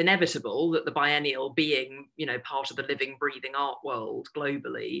it's inevitable that the biennial, being, you know, part of the living, breathing art world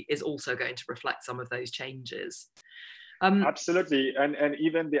globally, is also going to reflect some of those changes. Absolutely, and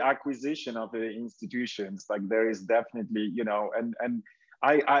even the acquisition of the institutions, like there is definitely, you know, and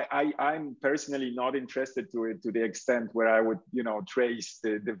I'm personally not interested to it to the extent where I would, you know, trace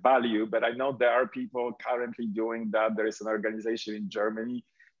the value, but I know there are people currently doing that. There is an organization in Germany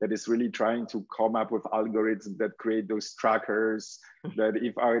that is really trying to come up with algorithms that create those trackers that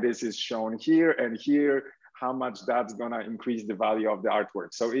if artist is shown here and here, how much that's gonna increase the value of the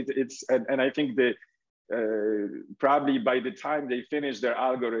artwork. So and I think that probably by the time they finish their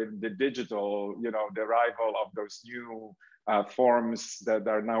algorithm, the digital, you know, the arrival of those new forms that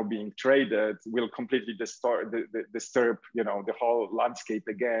are now being traded will completely disturb, you know, the whole landscape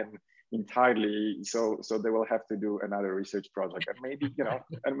again entirely. So they will have to do another research project, and maybe, you know,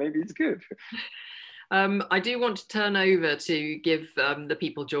 and maybe it's good. I do want to turn over to give the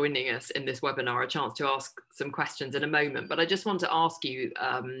people joining us in this webinar a chance to ask some questions in a moment, but I just want to ask you,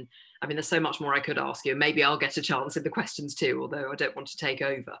 I mean, there's so much more I could ask you, and maybe I'll get a chance in the questions too, although I don't want to take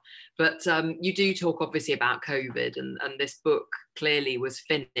over. But you do talk obviously about COVID, and this book clearly was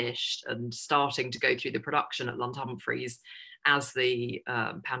finished and starting to go through the production at Lund Humphreys as the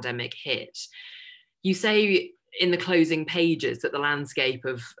pandemic hit. You say in the closing pages that the landscape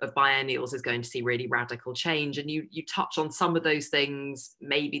of biennials is going to see really radical change, and you touch on some of those things,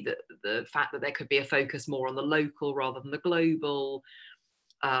 maybe the fact that there could be a focus more on the local rather than the global.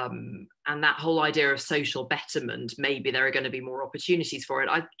 and that whole idea of social betterment, maybe there are going to be more opportunities for it.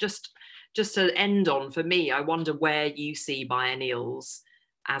 I just to end on, for me, I wonder where you see biennials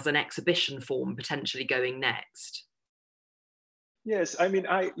as an exhibition form potentially going next. Yes, I mean,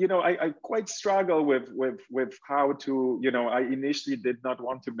 I quite struggle with how to, I initially did not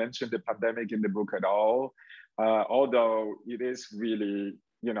want to mention the pandemic in the book at all, although it is really,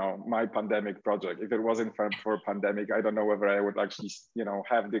 my pandemic project. If it wasn't for pandemic, I don't know whether I would actually,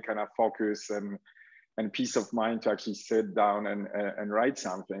 have the kind of focus and peace of mind to actually sit down and write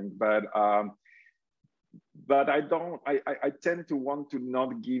something. But I tend to want to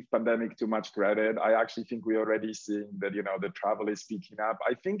not give pandemic too much credit. I actually think we're already seeing that, the travel is picking up.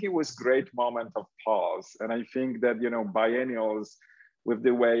 I think it was great moment of pause. And I think that, biennials with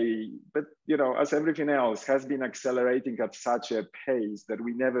the way, but, as everything else has been accelerating at such a pace that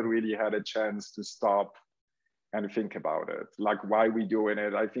we never really had a chance to stop and think about it. Like, why we doing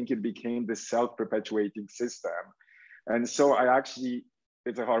it? I think it became the self-perpetuating system. And so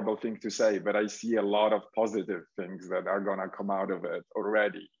it's a horrible thing to say, but I see a lot of positive things that are gonna come out of it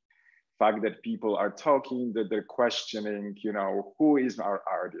already. Fact that people are talking, that they're questioning, who is our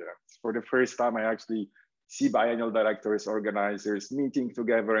audience? For the first time, I actually see biennial directors, organizers meeting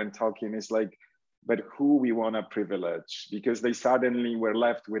together and talking. It's like, but who we wanna privilege? Because they suddenly were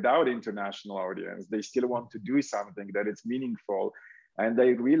left without international audience. They still want to do something that is meaningful. And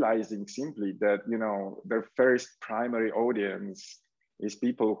they're realizing simply that, their first primary audience is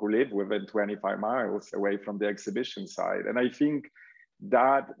people who live within 25 miles away from the exhibition site. And I think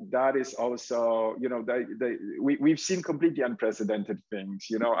that is also, we've seen completely unprecedented things.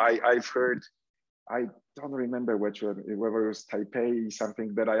 I've heard, I don't remember which one, whether it was Taipei,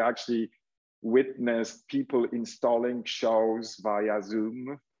 something that I actually witnessed people installing shows via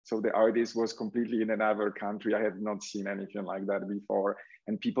Zoom. So the artist was completely in another country. I have not seen anything like that before.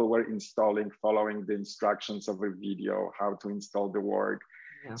 And people were installing, following the instructions of a video, how to install the work.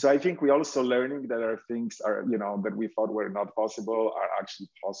 Yeah. So I think we're also learning that there are things that we thought were not possible are actually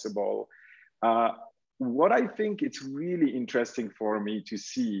possible. What I think it's really interesting for me to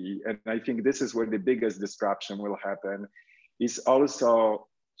see, and I think this is where the biggest disruption will happen, is also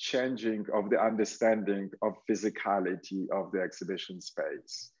changing of the understanding of physicality of the exhibition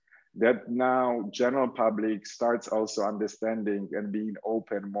space. That now general public starts also understanding and being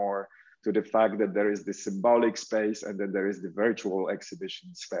open more to the fact that there is the symbolic space and then there is the virtual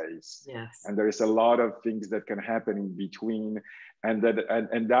exhibition space. Yes. And there is a lot of things that can happen in between, and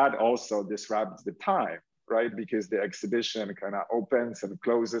that also disrupts the time, right? Because the exhibition kind of opens and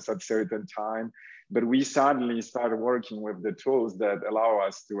closes at certain time, but we suddenly start working with the tools that allow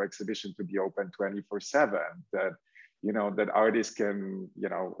us to exhibition to be open 24/7, that artists can,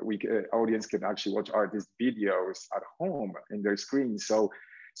 audience can actually watch artist videos at home in their screens. So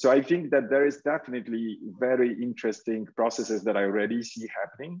I think that there is definitely very interesting processes that I already see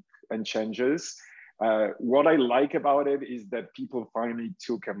happening and changes. What I like about it is that people finally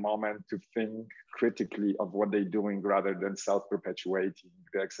took a moment to think critically of what they're doing rather than self-perpetuating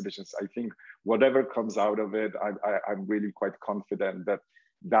the exhibitions. I think whatever comes out of it, I'm really quite confident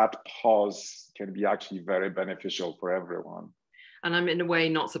that pause can be actually very beneficial for everyone. And I'm in a way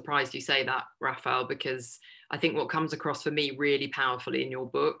not surprised you say that, Rafal, because I think what comes across for me really powerfully in your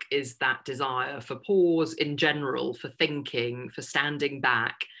book is that desire for pause in general, for thinking, for standing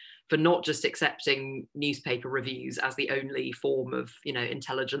back, for not just accepting newspaper reviews as the only form of,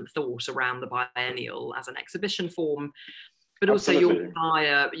 intelligent thought around the biennial as an exhibition form, but also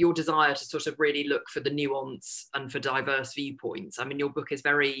your desire to sort of really look for the nuance and for diverse viewpoints. I mean, your book is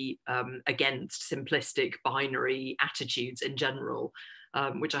very against simplistic binary attitudes in general,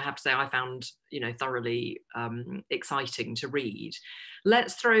 which I have to say I found, thoroughly exciting to read.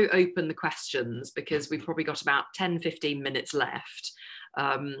 Let's throw open the questions because we've probably got about 10, 15 minutes left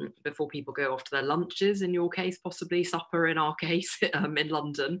before people go off to their lunches, in your case, possibly supper in our case, in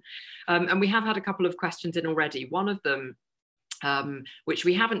London. And we have had a couple of questions in already. One of them, which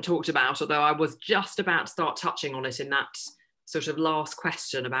we haven't talked about, although I was just about to start touching on it in that sort of last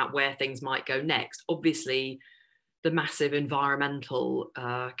question about where things might go next. Obviously, the massive environmental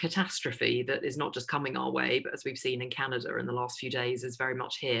catastrophe that is not just coming our way, but as we've seen in Canada in the last few days, is very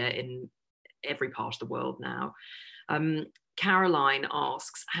much here in every part of the world now. Caroline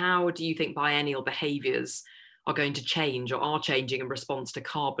asks, how do you think biennial behaviours are going to change or are changing in response to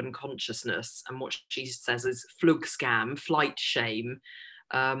carbon consciousness and what she says is flug scam, flight shame,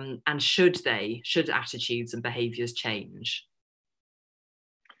 and should attitudes and behaviours change?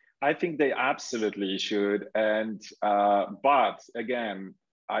 I think they absolutely should. And but again,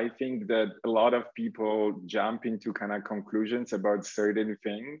 I think that a lot of people jump into kind of conclusions about certain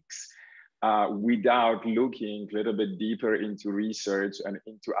things without looking a little bit deeper into research and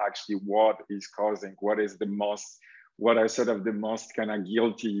into actually what is causing, what are sort of the most kind of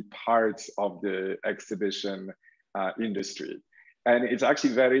guilty parts of the exhibition industry. And it's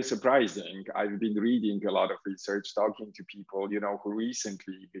actually very surprising. I've been reading a lot of research, talking to people, who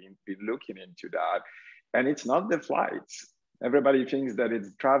recently been looking into that. And it's not the flights. Everybody thinks that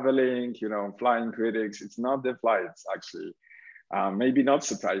it's traveling, flying critics. It's not the flights, actually. Maybe not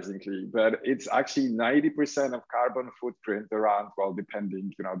surprisingly, but it's actually 90% of carbon footprint around, well,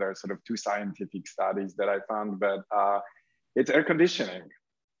 depending, there are sort of two scientific studies that I found, but it's air conditioning.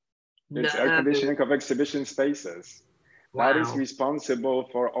 It's air conditioning of exhibition spaces. Wow. That is responsible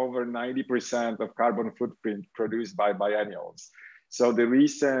for over 90% of carbon footprint produced by biennials. So the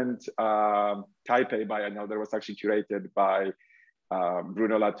recent Taipei biennial that was actually curated by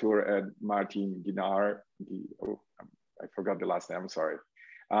Bruno Latour and Martin Guinard. I forgot the last name, I'm sorry.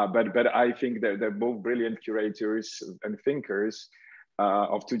 But I think they're both brilliant curators and thinkers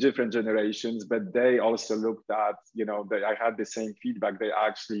of two different generations, but they also looked at, I had the same feedback. They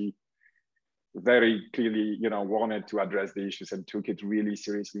actually very clearly, wanted to address the issues and took it really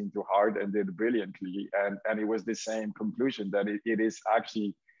seriously into heart and did brilliantly. And it was the same conclusion that it is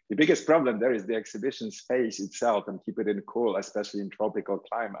actually the biggest problem there is the exhibition space itself and keep it in cool, especially in tropical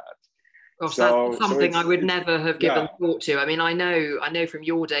climate. Gosh, that's something I would never have given thought to. I mean, I know from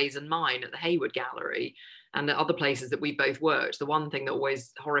your days and mine at the Hayward Gallery and the other places that we both worked, the one thing that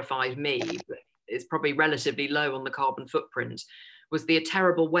always horrified me, but is probably relatively low on the carbon footprint, was the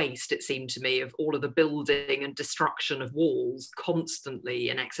terrible waste, it seemed to me, of all of the building and destruction of walls constantly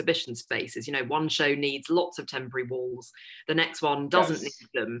in exhibition spaces. One show needs lots of temporary walls, the next one doesn't need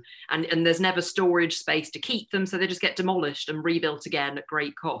them, and there's never storage space to keep them, so they just get demolished and rebuilt again at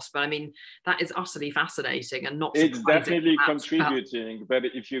great cost. But I mean, that is utterly fascinating and not surprising. It's definitely contributing, but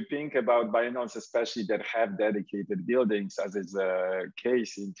if you think about biennials, especially that have dedicated buildings, as is the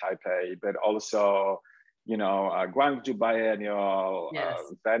case in Taipei, but also Guangzhou Biennial,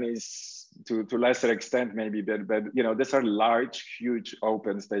 Venice to lesser extent maybe, but these are large, huge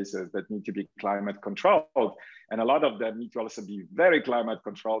open spaces that need to be climate controlled. And a lot of them need to also be very climate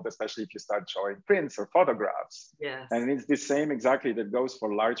controlled, especially if you start showing prints or photographs. Yes. And it's the same exactly that goes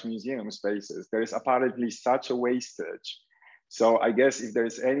for large museum spaces. There is apparently such a wastage. So I guess if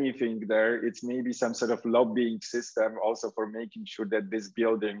there's anything there, it's maybe some sort of lobbying system also for making sure that these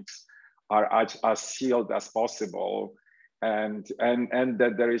buildings are as sealed as possible, and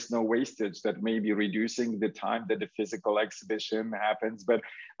that there is no wastage, that may be reducing the time that the physical exhibition happens. But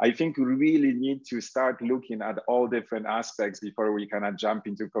I think we really need to start looking at all different aspects before we kind of jump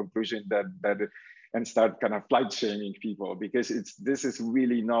into conclusion that and start kind of flight shaming people, because this is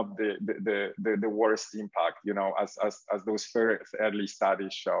really not the worst impact, as those first early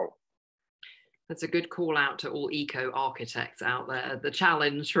studies show. That's a good call out to all eco architects out there. The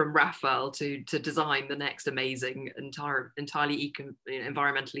challenge from Rafal to design the next amazing, entirely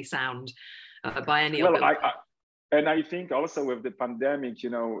environmentally sound biennial. Well, I think also with the pandemic,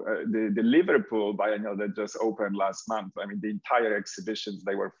 the Liverpool biennial that just opened last month, I mean, the entire exhibitions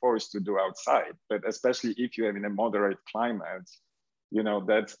they were forced to do outside, but especially if you have in a moderate climate,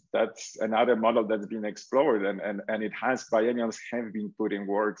 that's another model that's been explored, and it has, biennials have been putting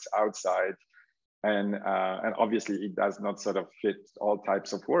works outside. And obviously it does not sort of fit all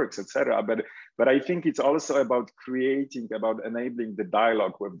types of works, etc. But I think it's also about enabling the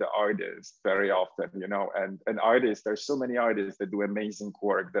dialogue with the artists very often, and artists, there's so many artists that do amazing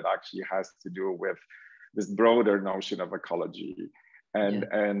work that actually has to do with this broader notion of ecology and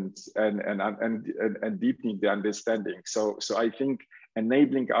deepening the understanding. So I think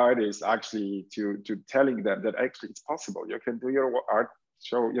enabling artists actually to telling them that actually it's possible, you can do your art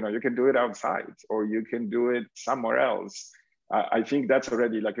show, you can do it outside, or you can do it somewhere else. I think that's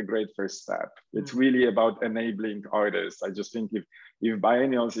already like a great first step. It's really about enabling artists. I just think if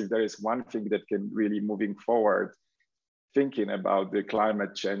biennials, if there is one thing that can really moving forward, thinking about the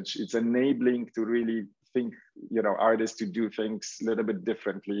climate change, it's enabling to really think, artists to do things a little bit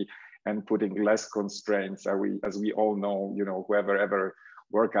differently and putting less constraints. As we all know, whoever ever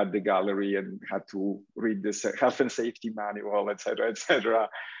work at the gallery and had to read this health and safety manual, et cetera,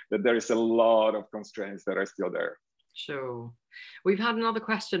 that there is a lot of constraints that are still there. Sure. We've had another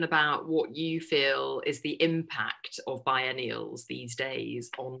question about what you feel is the impact of biennials these days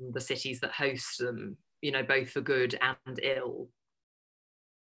on the cities that host them, both for good and ill.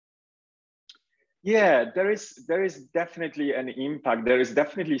 Yeah, there is definitely an impact. There is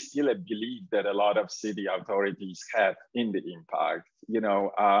definitely still a belief that a lot of city authorities have in the impact.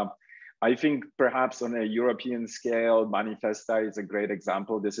 I think perhaps on a European scale, Manifesta is a great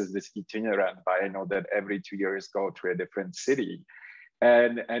example. This is this itinerant biennial that every 2 years go to a different city,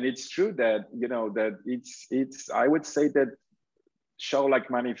 and it's true that that it's I would say that show like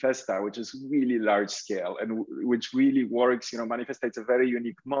Manifesta, which is really large scale and which really works. Manifesta, it's a very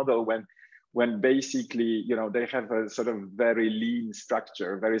unique model when basically, they have a sort of very lean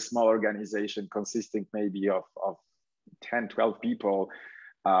structure, very small organization consisting maybe of 10, 12 people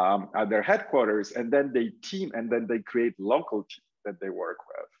at their headquarters, and then they team and then they create local teams that they work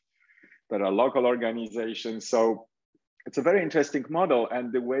with, that are local organizations. So it's a very interesting model,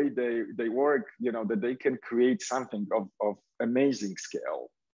 and the way they work, that they can create something of amazing scale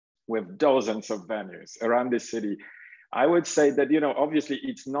with dozens of venues around the city. I would say that, obviously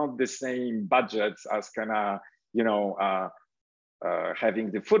it's not the same budgets as kind of,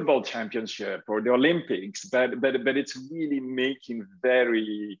 having the football championship or the Olympics, but it's really making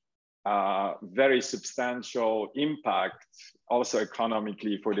very substantial impact also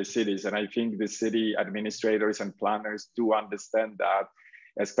economically for the cities. And I think the city administrators and planners do understand that,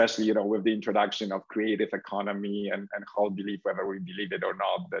 especially, with the introduction of creative economy and whole belief, whether we believe it or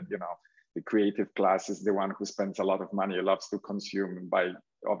not, that, the creative class is the one who spends a lot of money, loves to consume and buy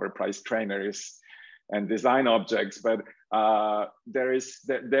overpriced trainers and design objects. But there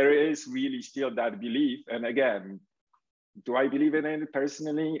is really still that belief. And again, do I believe in it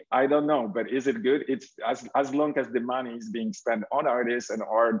personally? I don't know, but is it good? It's as long as the money is being spent on artists and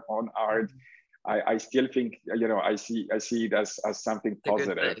on art, I still think, I see it as something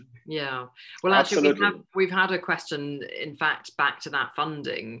positive. Yeah. Well, actually, we've had a question, in fact, back to that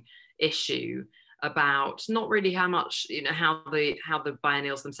funding issue about not really how much, how the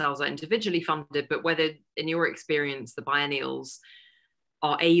biennials themselves are individually funded, but whether, in your experience, the biennials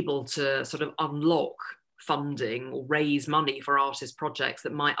are able to sort of unlock funding or raise money for artist projects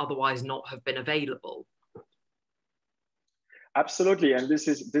that might otherwise not have been available. Absolutely, and this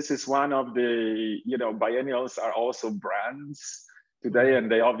is one of the, biennials are also brands today,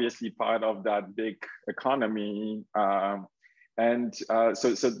 and they obviously part of that big economy.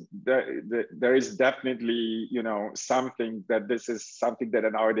 So there is definitely, something that this is something that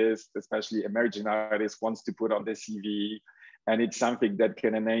an artist, especially emerging artist, wants to put on the CV, and it's something that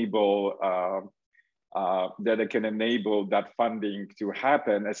can enable that funding to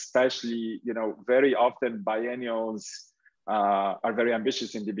happen. Especially, very often biennials are very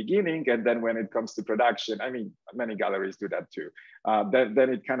ambitious in the beginning, and then when it comes to production, I mean, many galleries do that too, then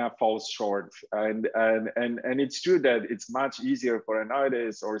it kind of falls short. And it's true that it's much easier for an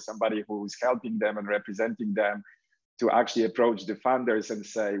artist or somebody who's helping them and representing them to actually approach the funders and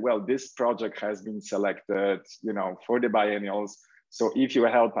say, well, this project has been selected, for the biennials, so if you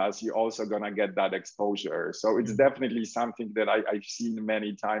help us, you're also gonna get that exposure. So it's definitely something that I've seen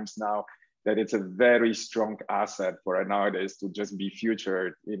many times now, that it's a very strong asset for an artist to just be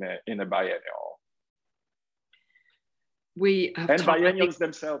featured in a biennial. And biennials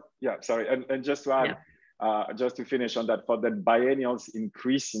themselves, and just to add, just to finish on that, for the biennials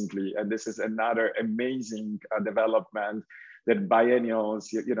increasingly, and this is another amazing development, that biennials,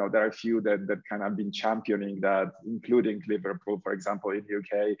 there are a few that kind of been championing that, including Liverpool, for example, in the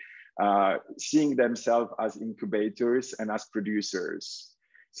UK, seeing themselves as incubators and as producers.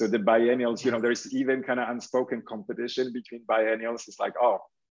 So the biennials, there's even kind of unspoken competition between biennials. It's like, oh,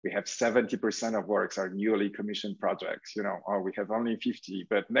 we have 70% of works are newly commissioned projects, or we have only 50,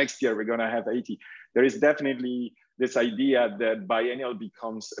 but next year we're gonna have 80. There is definitely this idea that biennial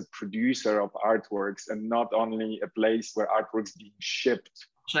becomes a producer of artworks and not only a place where artworks being shipped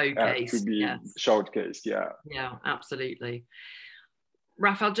to be showcased. Yeah, absolutely.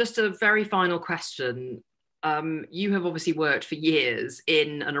 Rafal, just a very final question. You have obviously worked for years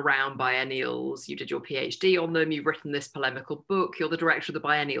in and around biennials. You did your PhD on them. You've written this polemical book. You're the director of the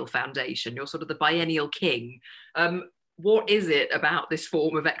Biennial Foundation. You're sort of the biennial king. What is it about this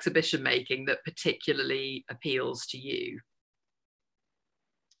form of exhibition making that particularly appeals to you?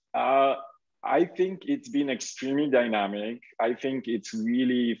 I think it's been extremely dynamic. I think it's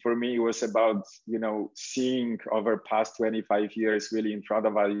really, for me, it was about, seeing over past 25 years really in front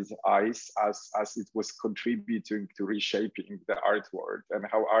of our eyes as it was contributing to reshaping the art world and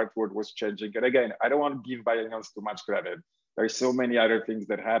how art world was changing. And again, I don't want to give biennials too much credit. There's so many other things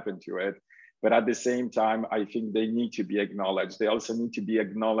that happened to it. But at the same time, I think they need to be acknowledged. They also need to be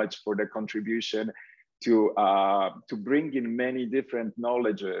acknowledged for their contribution to bring in many different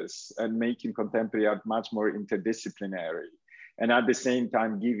knowledges and making contemporary art much more interdisciplinary. and at the same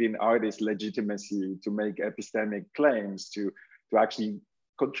time giving artists legitimacy to make epistemic claims, to actually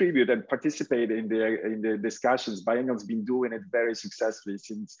contribute and participate in the discussions. Biennial's been doing it very successfully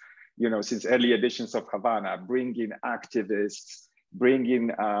since early editions of Havana, bringing activists,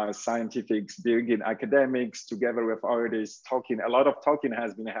 bringing scientifics, bringing academics together with artists, talking. A lot of talking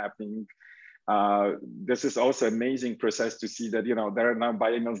has been happening. This is also an amazing process to see that, there are now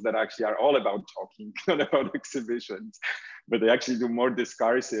biennials that actually are all about talking, not about exhibitions, but they actually do more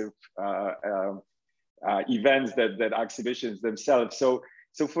discursive events that exhibitions themselves.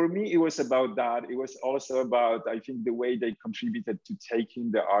 So for me, it was about that. It was also about, I think, the way they contributed to taking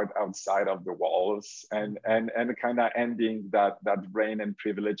the art outside of the walls and kind of ending that reign and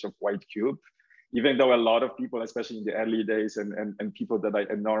privilege of white cube. Even though a lot of people, especially in the early days, and people that I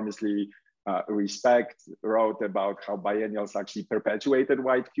enormously respect, wrote about how biennials actually perpetuated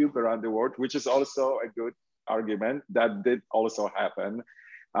white cube around the world, which is also a good argument. That did also happen.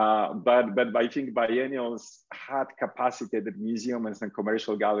 But I think biennials had capacity that museums and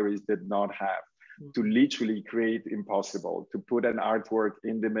commercial galleries did not have, to literally create impossible, to put an artwork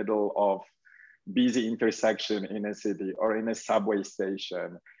in the middle of busy intersection in a city or in a subway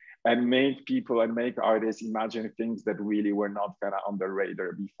station, and make people and make artists imagine things that really were not kind of on the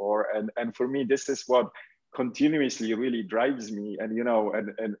radar before. And for me, this is what continuously really drives me. And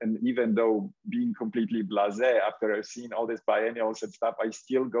and even though being completely blasé after I've seen all these biennials and stuff, I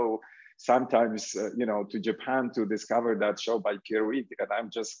still go sometimes to Japan to discover that show by Pierre Witt, and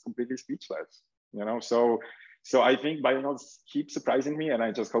I'm just completely speechless. So I think biennials keep surprising me, and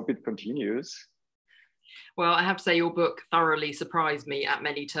I just hope it continues. Well, I have to say your book thoroughly surprised me at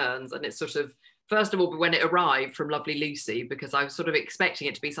many turns, and it's sort of, first of all, when it arrived from Lovely Lucy, because I was sort of expecting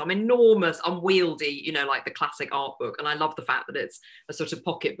it to be some enormous, unwieldy, like the classic art book. And I love the fact that it's a sort of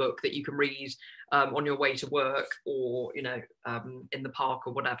pocket book that you can read on your way to work, or, in the park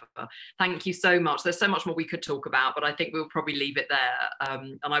or whatever. Thank you so much. There's so much more we could talk about, but I think we'll probably leave it there.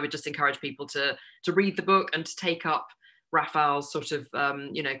 And I would just encourage people to read the book and to take up Rafal's sort of,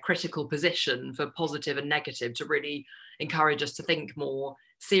 critical position for positive and negative, to really encourage us to think more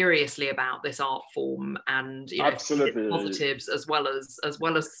seriously about this art form, and absolutely positives as well as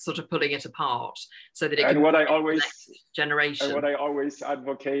sort of pulling it apart, so that it and can what be I always generation. And what I always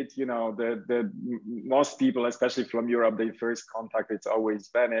advocate, the most people, especially from Europe, they first contact, it's always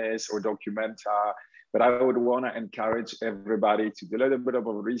Venice or Documenta. But I would want to encourage everybody to do a little bit of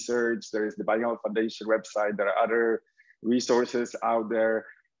research. There is the Biennial Foundation website. There are other resources out there.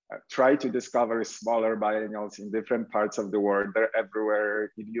 Try to discover smaller biennials in different parts of the world. They're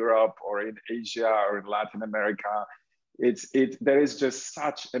everywhere, in Europe or in Asia or in Latin America. There is just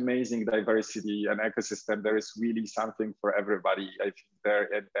such amazing diversity and ecosystem. There is really something for everybody, I think, there.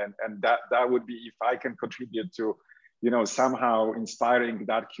 And that would be, if I can contribute to, somehow inspiring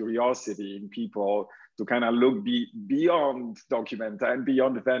that curiosity in people to kind of look beyond Documenta and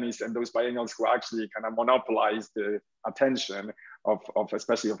beyond Venice and those biennials who actually kind of monopolize the attention of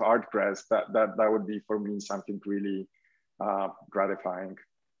especially of art press. That would be, for me, something really gratifying.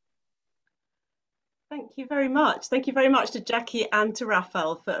 Thank you very much. Thank you very much to Jacky and to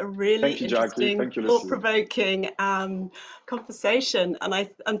Rafal for a really interesting, thought-provoking conversation.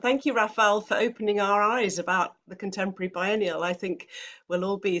 And thank you, Rafal, for opening our eyes about the contemporary biennial. I think we'll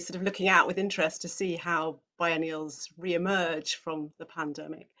all be sort of looking out with interest to see how biennials re-emerge from the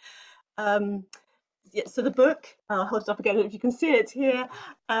pandemic. Yeah, so the book, I'll hold it up again if you can see it here,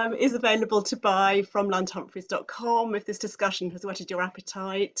 is available to buy from landhumphreys.com if this discussion has whetted your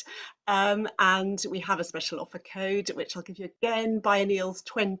appetite. And we have a special offer code, which I'll give you again,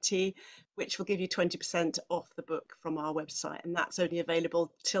 Biennials20, which will give you 20% off the book from our website. And that's only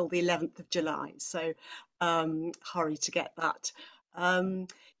available till the 11th of July. So hurry to get that.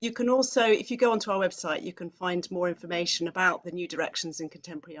 You can also, if you go onto our website, you can find more information about the New Directions in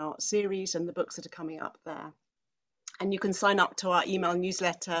Contemporary Art series and the books that are coming up there. And you can sign up to our email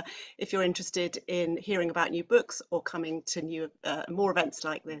newsletter if you're interested in hearing about new books or coming to more events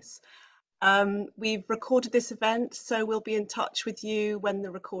like this. We've recorded this event, so we'll be in touch with you when the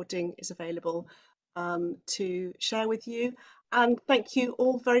recording is available to share with you. And thank you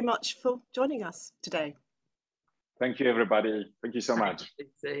all very much for joining us today. Thank you, everybody. Thank you so much.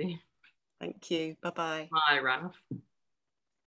 Thank you. Thank you. Bye-bye. Bye, Ralph.